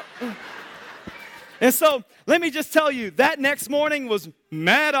my. And so let me just tell you, that next morning was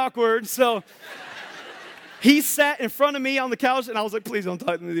mad awkward. So he sat in front of me on the couch, and I was like, please don't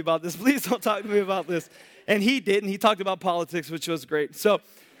talk to me about this. Please don't talk to me about this. And he didn't. He talked about politics, which was great. So,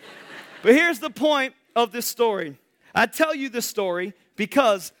 but here's the point of this story. I tell you this story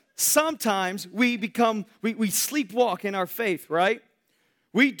because sometimes we sleepwalk in our faith, right?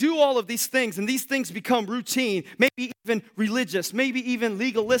 We do all of these things, and these things become routine, maybe even religious, maybe even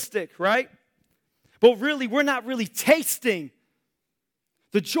legalistic, right? But really, we're not really tasting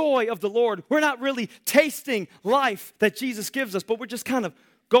the joy of the Lord. We're not really tasting life that Jesus gives us, but we're just kind of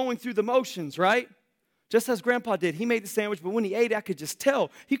going through the motions, right? Just as Grandpa did. He made the sandwich, but when he ate it, I could just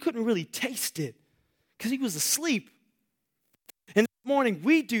tell he couldn't really taste it because he was asleep. And this morning,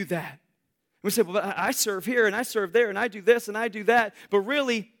 we do that. We say, well, I serve here, and I serve there, and I do this, and I do that. But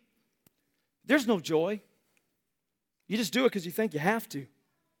really, there's no joy. You just do it because you think you have to.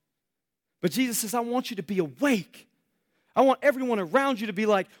 But Jesus says, I want you to be awake. I want everyone around you to be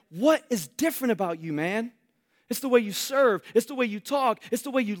like, what is different about you, man? It's the way you serve. It's the way you talk. It's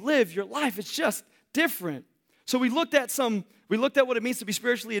the way you live your life. It's just different. So we looked at what it means to be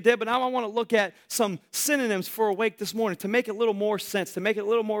spiritually dead, but now I want to look at some synonyms for awake this morning to make it a little more sense, to make it a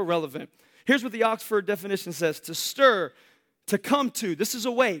little more relevant. Here's what the Oxford definition says: to stir, to come to. This is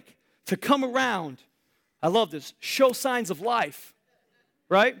awake. To come around. I love this. Show signs of life,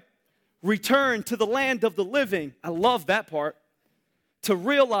 right? Return to the land of the living. I love that part. To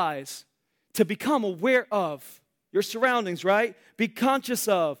realize, to become aware of your surroundings, right? Be conscious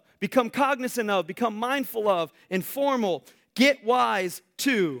of, become cognizant of, become mindful of, informal, get wise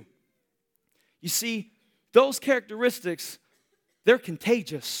to. You see, those characteristics, they're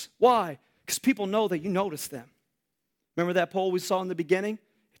contagious. Why? Because people know that you notice them. Remember that poll we saw in the beginning?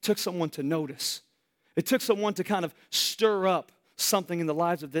 It took someone to notice. It took someone to kind of stir up something in the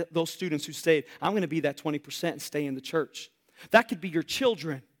lives of those students who stayed. I'm going to be that 20% and stay in the church. That could be your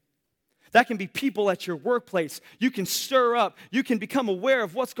children. That can be people at your workplace. You can stir up. You can become aware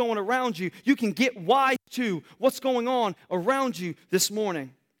of what's going around you. You can get wise to what's going on around you this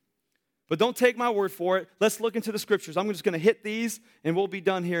morning. But don't take my word for it. Let's look into the scriptures. I'm just going to hit these, and we'll be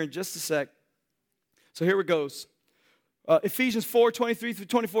done here in just a sec. So here it goes. Ephesians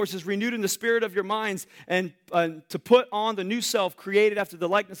 4:23-24 says, renewed in the spirit of your minds, and to put on the new self created after the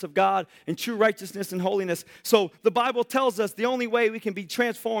likeness of God in true righteousness and holiness. So the Bible tells us the only way we can be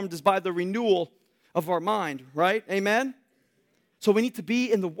transformed is by the renewal of our mind, right? Amen? So we need to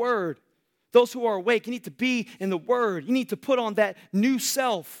be in the Word. Those who are awake, you need to be in the Word. You need to put on that new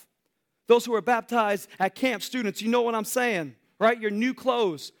self. Those who are baptized at camp, students, you know what I'm saying, right? Your new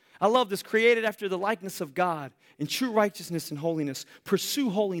clothes. I love this. Created after the likeness of God in true righteousness and holiness. Pursue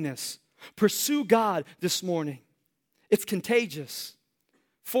holiness. Pursue God this morning. It's contagious.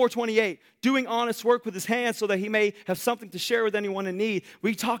 4:28, doing honest work with his hands so that he may have something to share with anyone in need.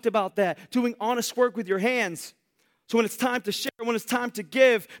 We talked about that, doing honest work with your hands. So when it's time to share, when it's time to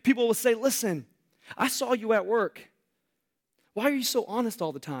give, people will say, listen, I saw you at work. Why are you so honest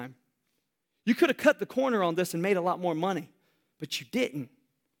all the time? You could have cut the corner on this and made a lot more money, but you didn't.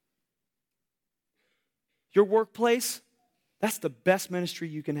 Your workplace, that's the best ministry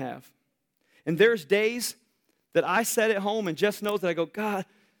you can have. And there's days that I sit at home and Jess knows that I go, God,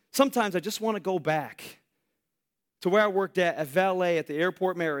 sometimes I just want to go back to where I worked at valet at the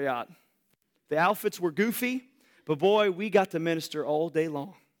airport Marriott. The outfits were goofy, but boy, we got to minister all day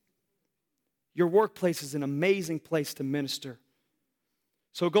long. Your workplace is an amazing place to minister.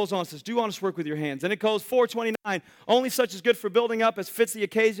 So it goes on, it says, do honest work with your hands. And it goes, 4:29, only such is good for building up as fits the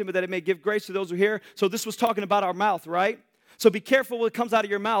occasion, but that it may give grace to those who hear. So this was talking about our mouth, right? So be careful what comes out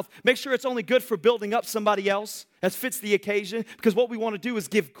of your mouth. Make sure it's only good for building up somebody else as fits the occasion, because what we want to do is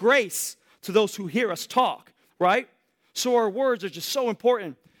give grace to those who hear us talk, right? So our words are just so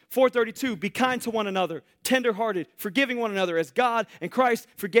important. 4:32, be kind to one another, tenderhearted, forgiving one another as God and Christ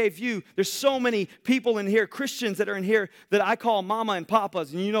forgave you. There's so many people in here, Christians that are in here, that I call mama and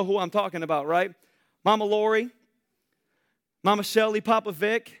papas, and you know who I'm talking about, right? Mama Lori, Mama Shelly, Papa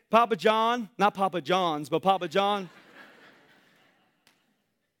Vic, Papa John, not Papa John's, but Papa John.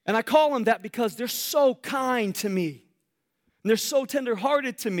 And I call them that because they're so kind to me. And they're so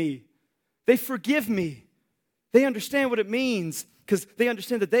tenderhearted to me. They forgive me. They understand what it means because they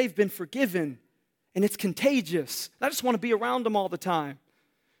understand that they've been forgiven. And it's contagious. I just want to be around them all the time.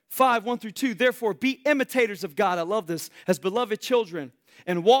 5:1-2, therefore be imitators of God. I love this. As beloved children.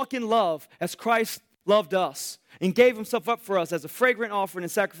 And walk in love as Christ loved us. And gave himself up for us as a fragrant offering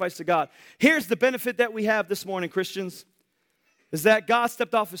and sacrifice to God. Here's the benefit that we have this morning, Christians. Is that God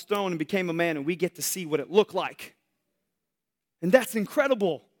stepped off his throne and became a man, and we get to see what it looked like. And that's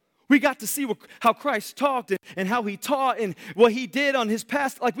incredible. We got to see how Christ talked and how he taught and what he did on his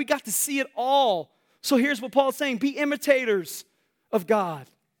past. Like, we got to see it all. So here's what Paul's saying. Be imitators of God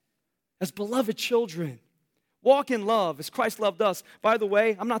as beloved children. Walk in love as Christ loved us. By the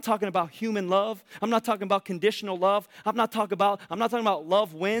way, I'm not talking about human love. I'm not talking about conditional love. I'm not talking about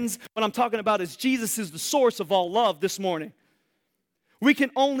love wins. What I'm talking about is Jesus is the source of all love this morning. We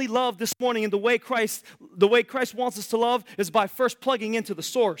can only love this morning in the way Christ wants us to love is by first plugging into the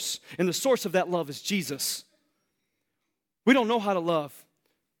source. And the source of that love is Jesus. We don't know how to love.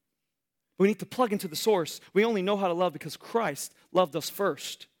 We need to plug into the source. We only know how to love because Christ loved us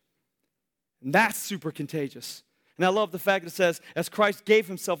first. And that's super contagious. And I love the fact that it says, as Christ gave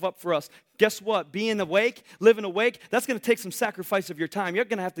himself up for us. Guess what? Being awake, living awake, that's going to take some sacrifice of your time. You're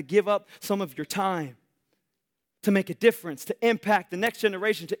going to have to give up some of your time to make a difference, to impact the next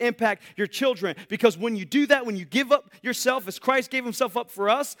generation, to impact your children. Because when you do that, when you give up yourself as Christ gave himself up for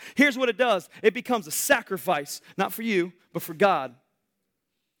us, here's what it does. It becomes a sacrifice, not for you, but for God.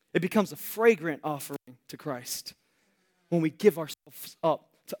 It becomes a fragrant offering to Christ when we give ourselves up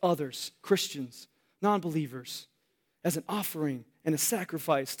to others, Christians, non-believers, as an offering and a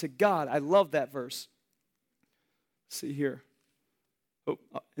sacrifice to God. I love that verse. Let's see here. And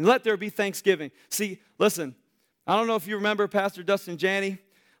let there be thanksgiving. See, listen, I don't know if you remember Pastor Dustin Janney.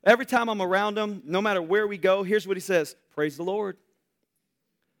 Every time I'm around him, no matter where we go, here's what he says. Praise the Lord.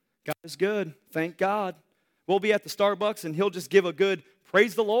 God is good. Thank God. We'll be at the Starbucks and he'll just give a good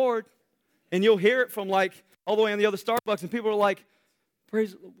praise the Lord. And you'll hear it from like all the way on the other Starbucks. And people are like,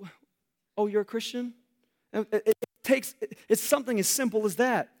 oh, you're a Christian? And it's something as simple as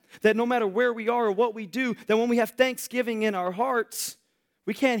that. That no matter where we are or what we do, that when we have thanksgiving in our hearts,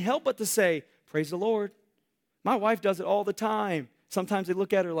 we can't help but to say, praise the Lord. My wife does it all the time. Sometimes they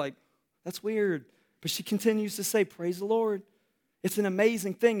look at her like, that's weird. But she continues to say, praise the Lord. It's an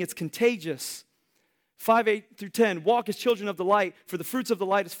amazing thing. It's contagious. 5:8-10, walk as children of the light, for the fruits of the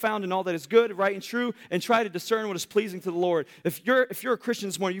light is found in all that is good, right, and true, and try to discern what is pleasing to the Lord. If you're a Christian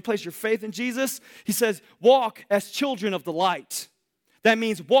this morning, you place your faith in Jesus, he says, walk as children of the light. That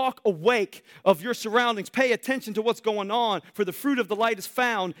means walk awake of your surroundings. Pay attention to what's going on, for the fruit of the light is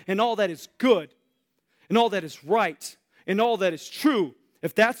found in all that is good, and all that is right, and all that is true.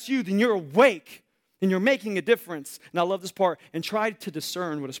 If that's you, then you're awake, and you're making a difference. And I love this part. And try to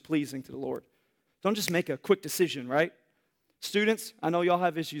discern what is pleasing to the Lord. Don't just make a quick decision, right? Students, I know y'all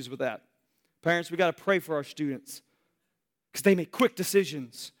have issues with that. Parents, we got to pray for our students because they make quick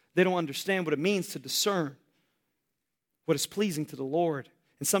decisions. They don't understand what it means to discern what is pleasing to the Lord.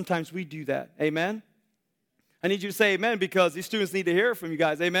 And sometimes we do that. Amen? I need you to say amen because these students need to hear it from you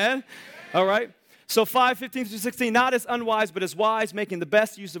guys. Amen? All right? So 5:15 through 16, not as unwise, but as wise, making the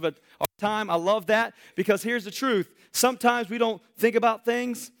best use of our time. I love that because here's the truth. Sometimes we don't think about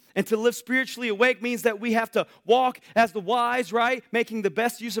things, and to live spiritually awake means that we have to walk as the wise, right? Making the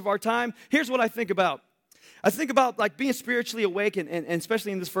best use of our time. Here's what I think about. I think about like being spiritually awake, and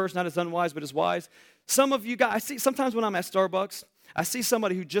especially in this verse, not as unwise, but as wise. Some of you guys, I see sometimes when I'm at Starbucks, I see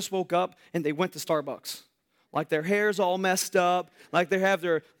somebody who just woke up and they went to Starbucks. Like their hair's all messed up, like they have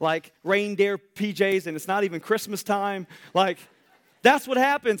their like reindeer PJs and it's not even Christmas time. Like that's what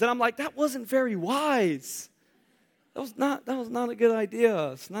happens. And I'm like, that wasn't very wise. That was not a good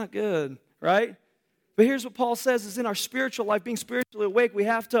idea. It's not good, right? But here's what Paul says is in our spiritual life, being spiritually awake, we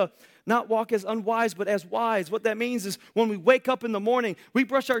have to not walk as unwise, but as wise. What that means is when we wake up in the morning, we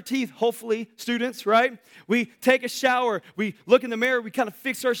brush our teeth, hopefully, students, right? We take a shower, we look in the mirror, we kind of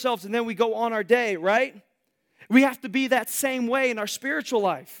fix ourselves, and then we go on our day, right? We have to be that same way in our spiritual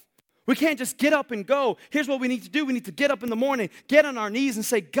life. We can't just get up and go. Here's what we need to do. We need to get up in the morning, get on our knees and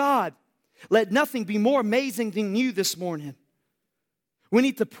say, God, let nothing be more amazing than you this morning. We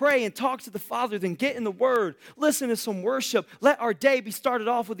need to pray and talk to the Father, then get in the Word, listen to some worship. Let our day be started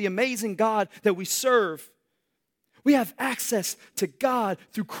off with the amazing God that we serve. We have access to God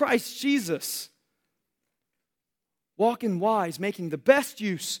through Christ Jesus. Walk in wise, making the best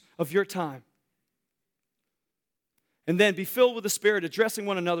use of your time. And then be filled with the Spirit, addressing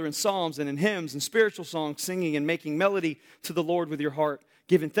one another in psalms and in hymns and spiritual songs, singing and making melody to the Lord with your heart,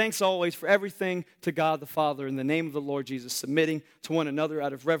 giving thanks always for everything to God the Father in the name of the Lord Jesus, submitting to one another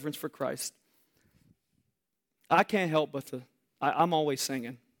out of reverence for Christ. I can't help but I'm always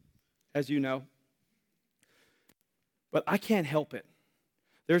singing, as you know. But I can't help it.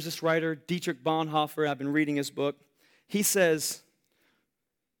 There's this writer, Dietrich Bonhoeffer, I've been reading his book. He says,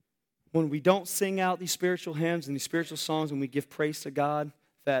 when we don't sing out these spiritual hymns and these spiritual songs and we give praise to God,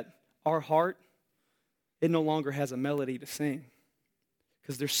 that our heart, it no longer has a melody to sing.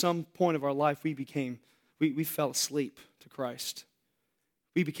 Because there's some point of our life we fell asleep to Christ.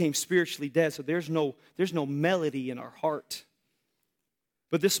 We became spiritually dead, so there's no melody in our heart.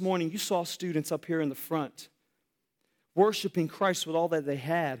 But this morning, you saw students up here in the front worshiping Christ with all that they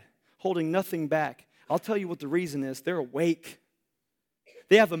had, holding nothing back. I'll tell you what the reason is. They're awake.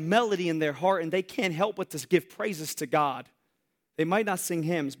 They have a melody in their heart, and they can't help but to give praises to God. They might not sing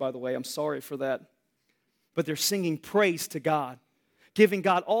hymns, by the way. I'm sorry for that. But they're singing praise to God, giving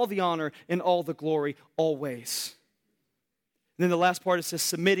God all the honor and all the glory always. And then the last part, it says,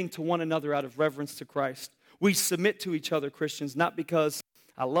 submitting to one another out of reverence to Christ. We submit to each other, Christians, not because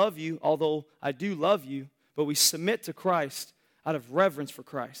I love you, although I do love you, but we submit to Christ out of reverence for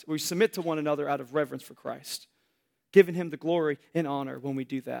Christ. We submit to one another out of reverence for Christ, giving him the glory and honor when we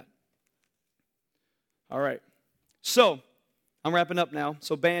do that. All right. So, I'm wrapping up now.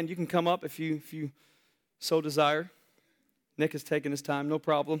 So, band, you can come up if you so desire. Nick is taking his time, no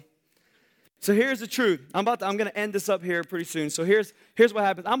problem. So here's the truth. I'm going to end this up here pretty soon. So here's what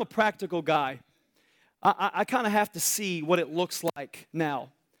happens. I'm a practical guy. I kind of have to see what it looks like now.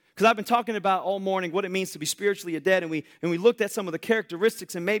 Because I've been talking about all morning what it means to be spiritually dead, and we looked at some of the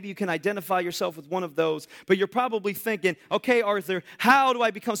characteristics, and maybe you can identify yourself with one of those. But you're probably thinking, okay, Arthur, how do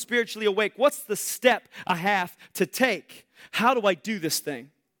I become spiritually awake? What's the step I have to take? How do I do this thing?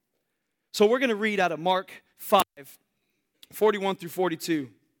 So we're going to read out of Mark 5, 41 through 42.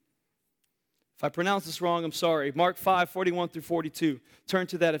 If I pronounce this wrong, I'm sorry. Mark 5, 41 through 42. Turn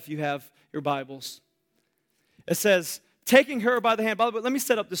to that if you have your Bibles. It says, taking her by the hand. By the way, let me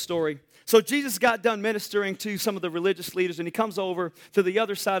set up this story. So Jesus got done ministering to some of the religious leaders, and he comes over to the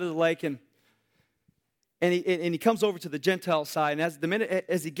other side of the lake, and he comes over to the Gentile side. And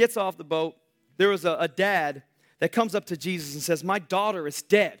as he gets off the boat, there was a dad that comes up to Jesus and says, my daughter is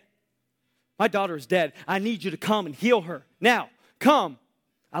dead. My daughter is dead. I need you to come and heal her. Now, come.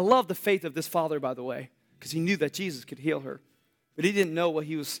 I love the faith of this father, by the way, because he knew that Jesus could heal her. But he didn't know what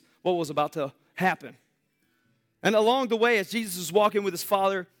was about to happen. And along the way, as Jesus was walking with his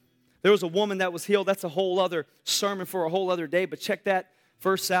father, there was a woman that was healed. That's a whole other sermon for a whole other day. But check that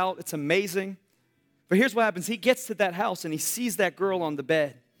verse out. It's amazing. But here's what happens. He gets to that house and he sees that girl on the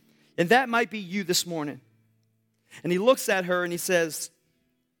bed. And that might be you this morning. And he looks at her and he says,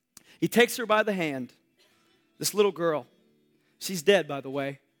 he takes her by the hand, this little girl. She's dead, by the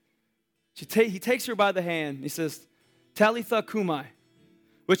way. He takes her by the hand. And he says, Talitha Kumai,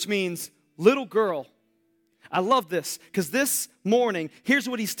 which means little girl. I love this because this morning, here's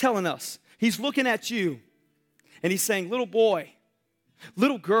what he's telling us. He's looking at you and he's saying, little boy,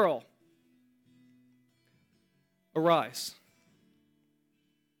 little girl, arise.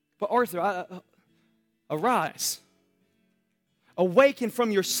 But Arthur, arise. Awaken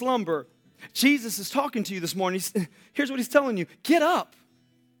from your slumber. Jesus is talking to you this morning. Here's what he's telling you. Get up.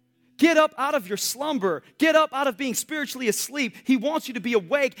 Get up out of your slumber. Get up out of being spiritually asleep. He wants you to be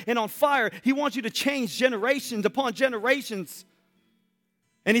awake and on fire. He wants you to change generations upon generations.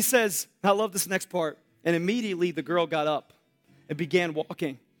 And he says, I love this next part. And immediately the girl got up and began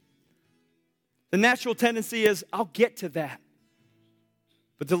walking. The natural tendency is, I'll get to that.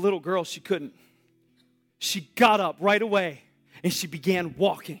 But the little girl, she couldn't. She got up right away and she began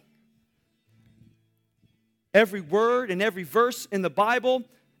walking. Every word and every verse in the Bible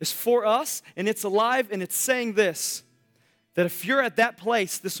is for us, and it's alive, and it's saying this, that if you're at that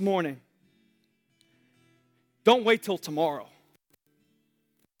place this morning, don't wait till tomorrow.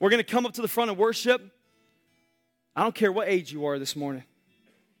 We're going to come up to the front and worship. I don't care what age you are this morning.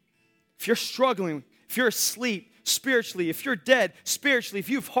 If you're struggling, if you're asleep spiritually, if you're dead spiritually, if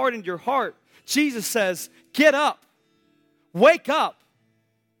you've hardened your heart, Jesus says, get up, wake up.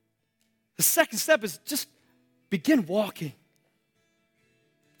 The second step is just begin walking.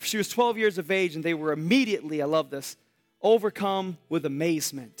 She was 12 years of age, and they were immediately, I love this, overcome with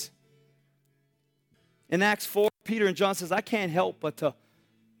amazement. In Acts 4, Peter and John says, I can't help but to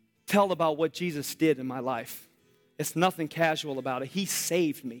tell about what Jesus did in my life. It's nothing casual about it. He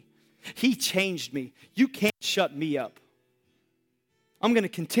saved me. He changed me. You can't shut me up. I'm going to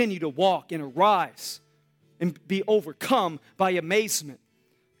continue to walk and arise and be overcome by amazement.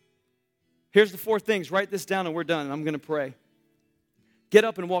 Here's the 4 things. Write this down and we're done, and I'm going to pray. Get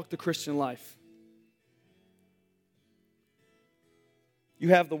up and walk the Christian life. You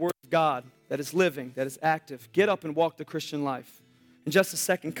have the Word of God that is living, that is active. Get up and walk the Christian life. In just a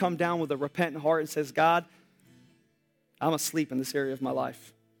second, come down with a repentant heart and says, God, I'm asleep in this area of my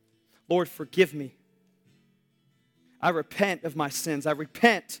life. Lord, forgive me. I repent of my sins. I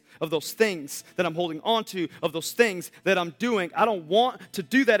repent of those things that I'm holding on to, of those things that I'm doing. I don't want to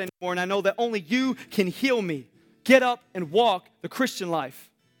do that anymore, and I know that only you can heal me. Get up and walk the Christian life.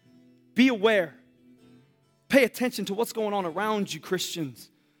 Be aware. Pay attention to what's going on around you, Christians.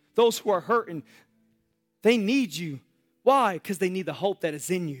 Those who are hurting, they need you. Why? Because they need the hope that is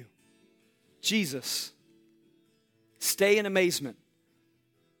in you. Jesus. Stay in amazement.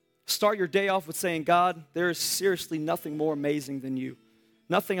 Start your day off with saying, God, there is seriously nothing more amazing than you.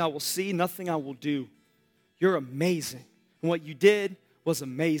 Nothing I will see, nothing I will do. You're amazing. And what you did was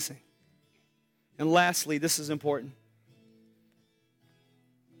amazing. And lastly, this is important.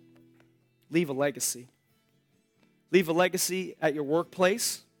 Leave a legacy. Leave a legacy at your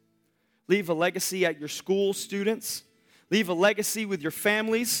workplace. Leave a legacy at your school students. Leave a legacy with your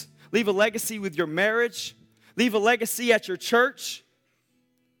families. Leave a legacy with your marriage. Leave a legacy at your church.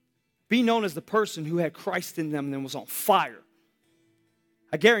 Be known as the person who had Christ in them and was on fire.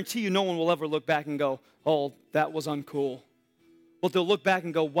 I guarantee you no one will ever look back and go, oh, that was uncool. But they'll look back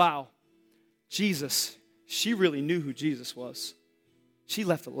and go, wow, Jesus, she really knew who Jesus was. She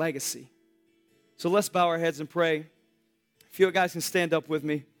left a legacy. So let's bow our heads and pray. If you guys can stand up with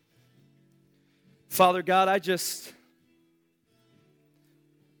me. Father God,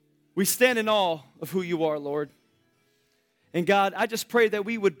 we stand in awe of who you are, Lord. And God, I just pray that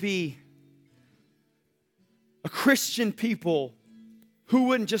we would be a Christian people who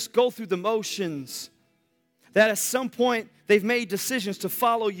wouldn't just go through the motions, that at some point they've made decisions to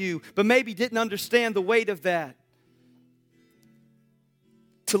follow you, but maybe didn't understand the weight of that.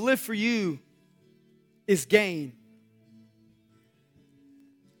 To live for you is gain.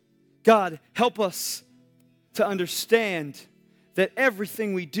 God, help us to understand that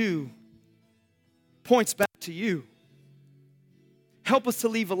everything we do points back to you. Help us to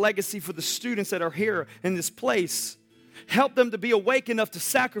leave a legacy for the students that are here in this place. Help them to be awake enough to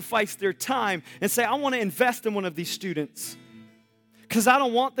sacrifice their time and say, I want to invest in one of these students. Because I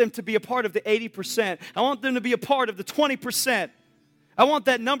don't want them to be a part of the 80%. I want them to be a part of the 20%. I want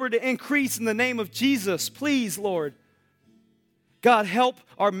that number to increase in the name of Jesus. Please, Lord. God, help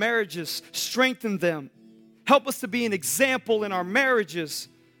our marriages. Strengthen them. Help us to be an example in our marriages.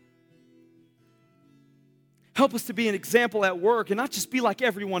 Help us to be an example at work and not just be like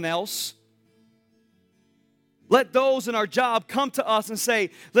everyone else. Let those in our job come to us and say,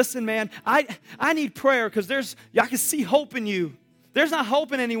 listen, man, I need prayer because I can see hope in you. There's not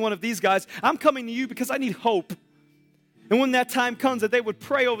hope in any one of these guys. I'm coming to you because I need hope. And when that time comes that they would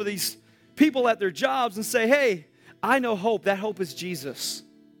pray over these people at their jobs and say, hey, I know hope. That hope is Jesus.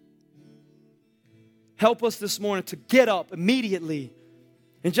 Help us this morning to get up immediately.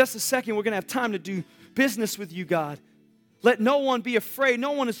 In just a second, we're going to have time to do business with you, God. Let no one be afraid.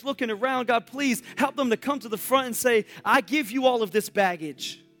 No one is looking around. God, please help them to come to the front and say, I give you all of this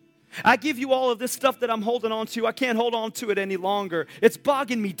baggage. I give you all of this stuff that I'm holding on to. I can't hold on to it any longer. It's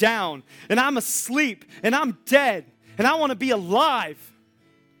bogging me down, and I'm asleep, and I'm dead, and I want to be alive.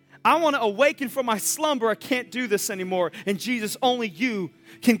 I want to awaken from my slumber. I can't do this anymore. And Jesus, only you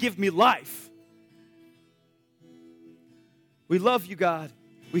can give me life. We love you, God.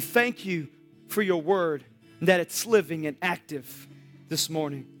 We thank you for your word and that it's living and active this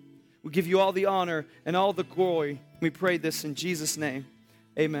morning. We give you all the honor and all the glory. We pray this in Jesus' name.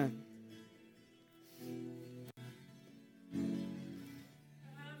 Amen.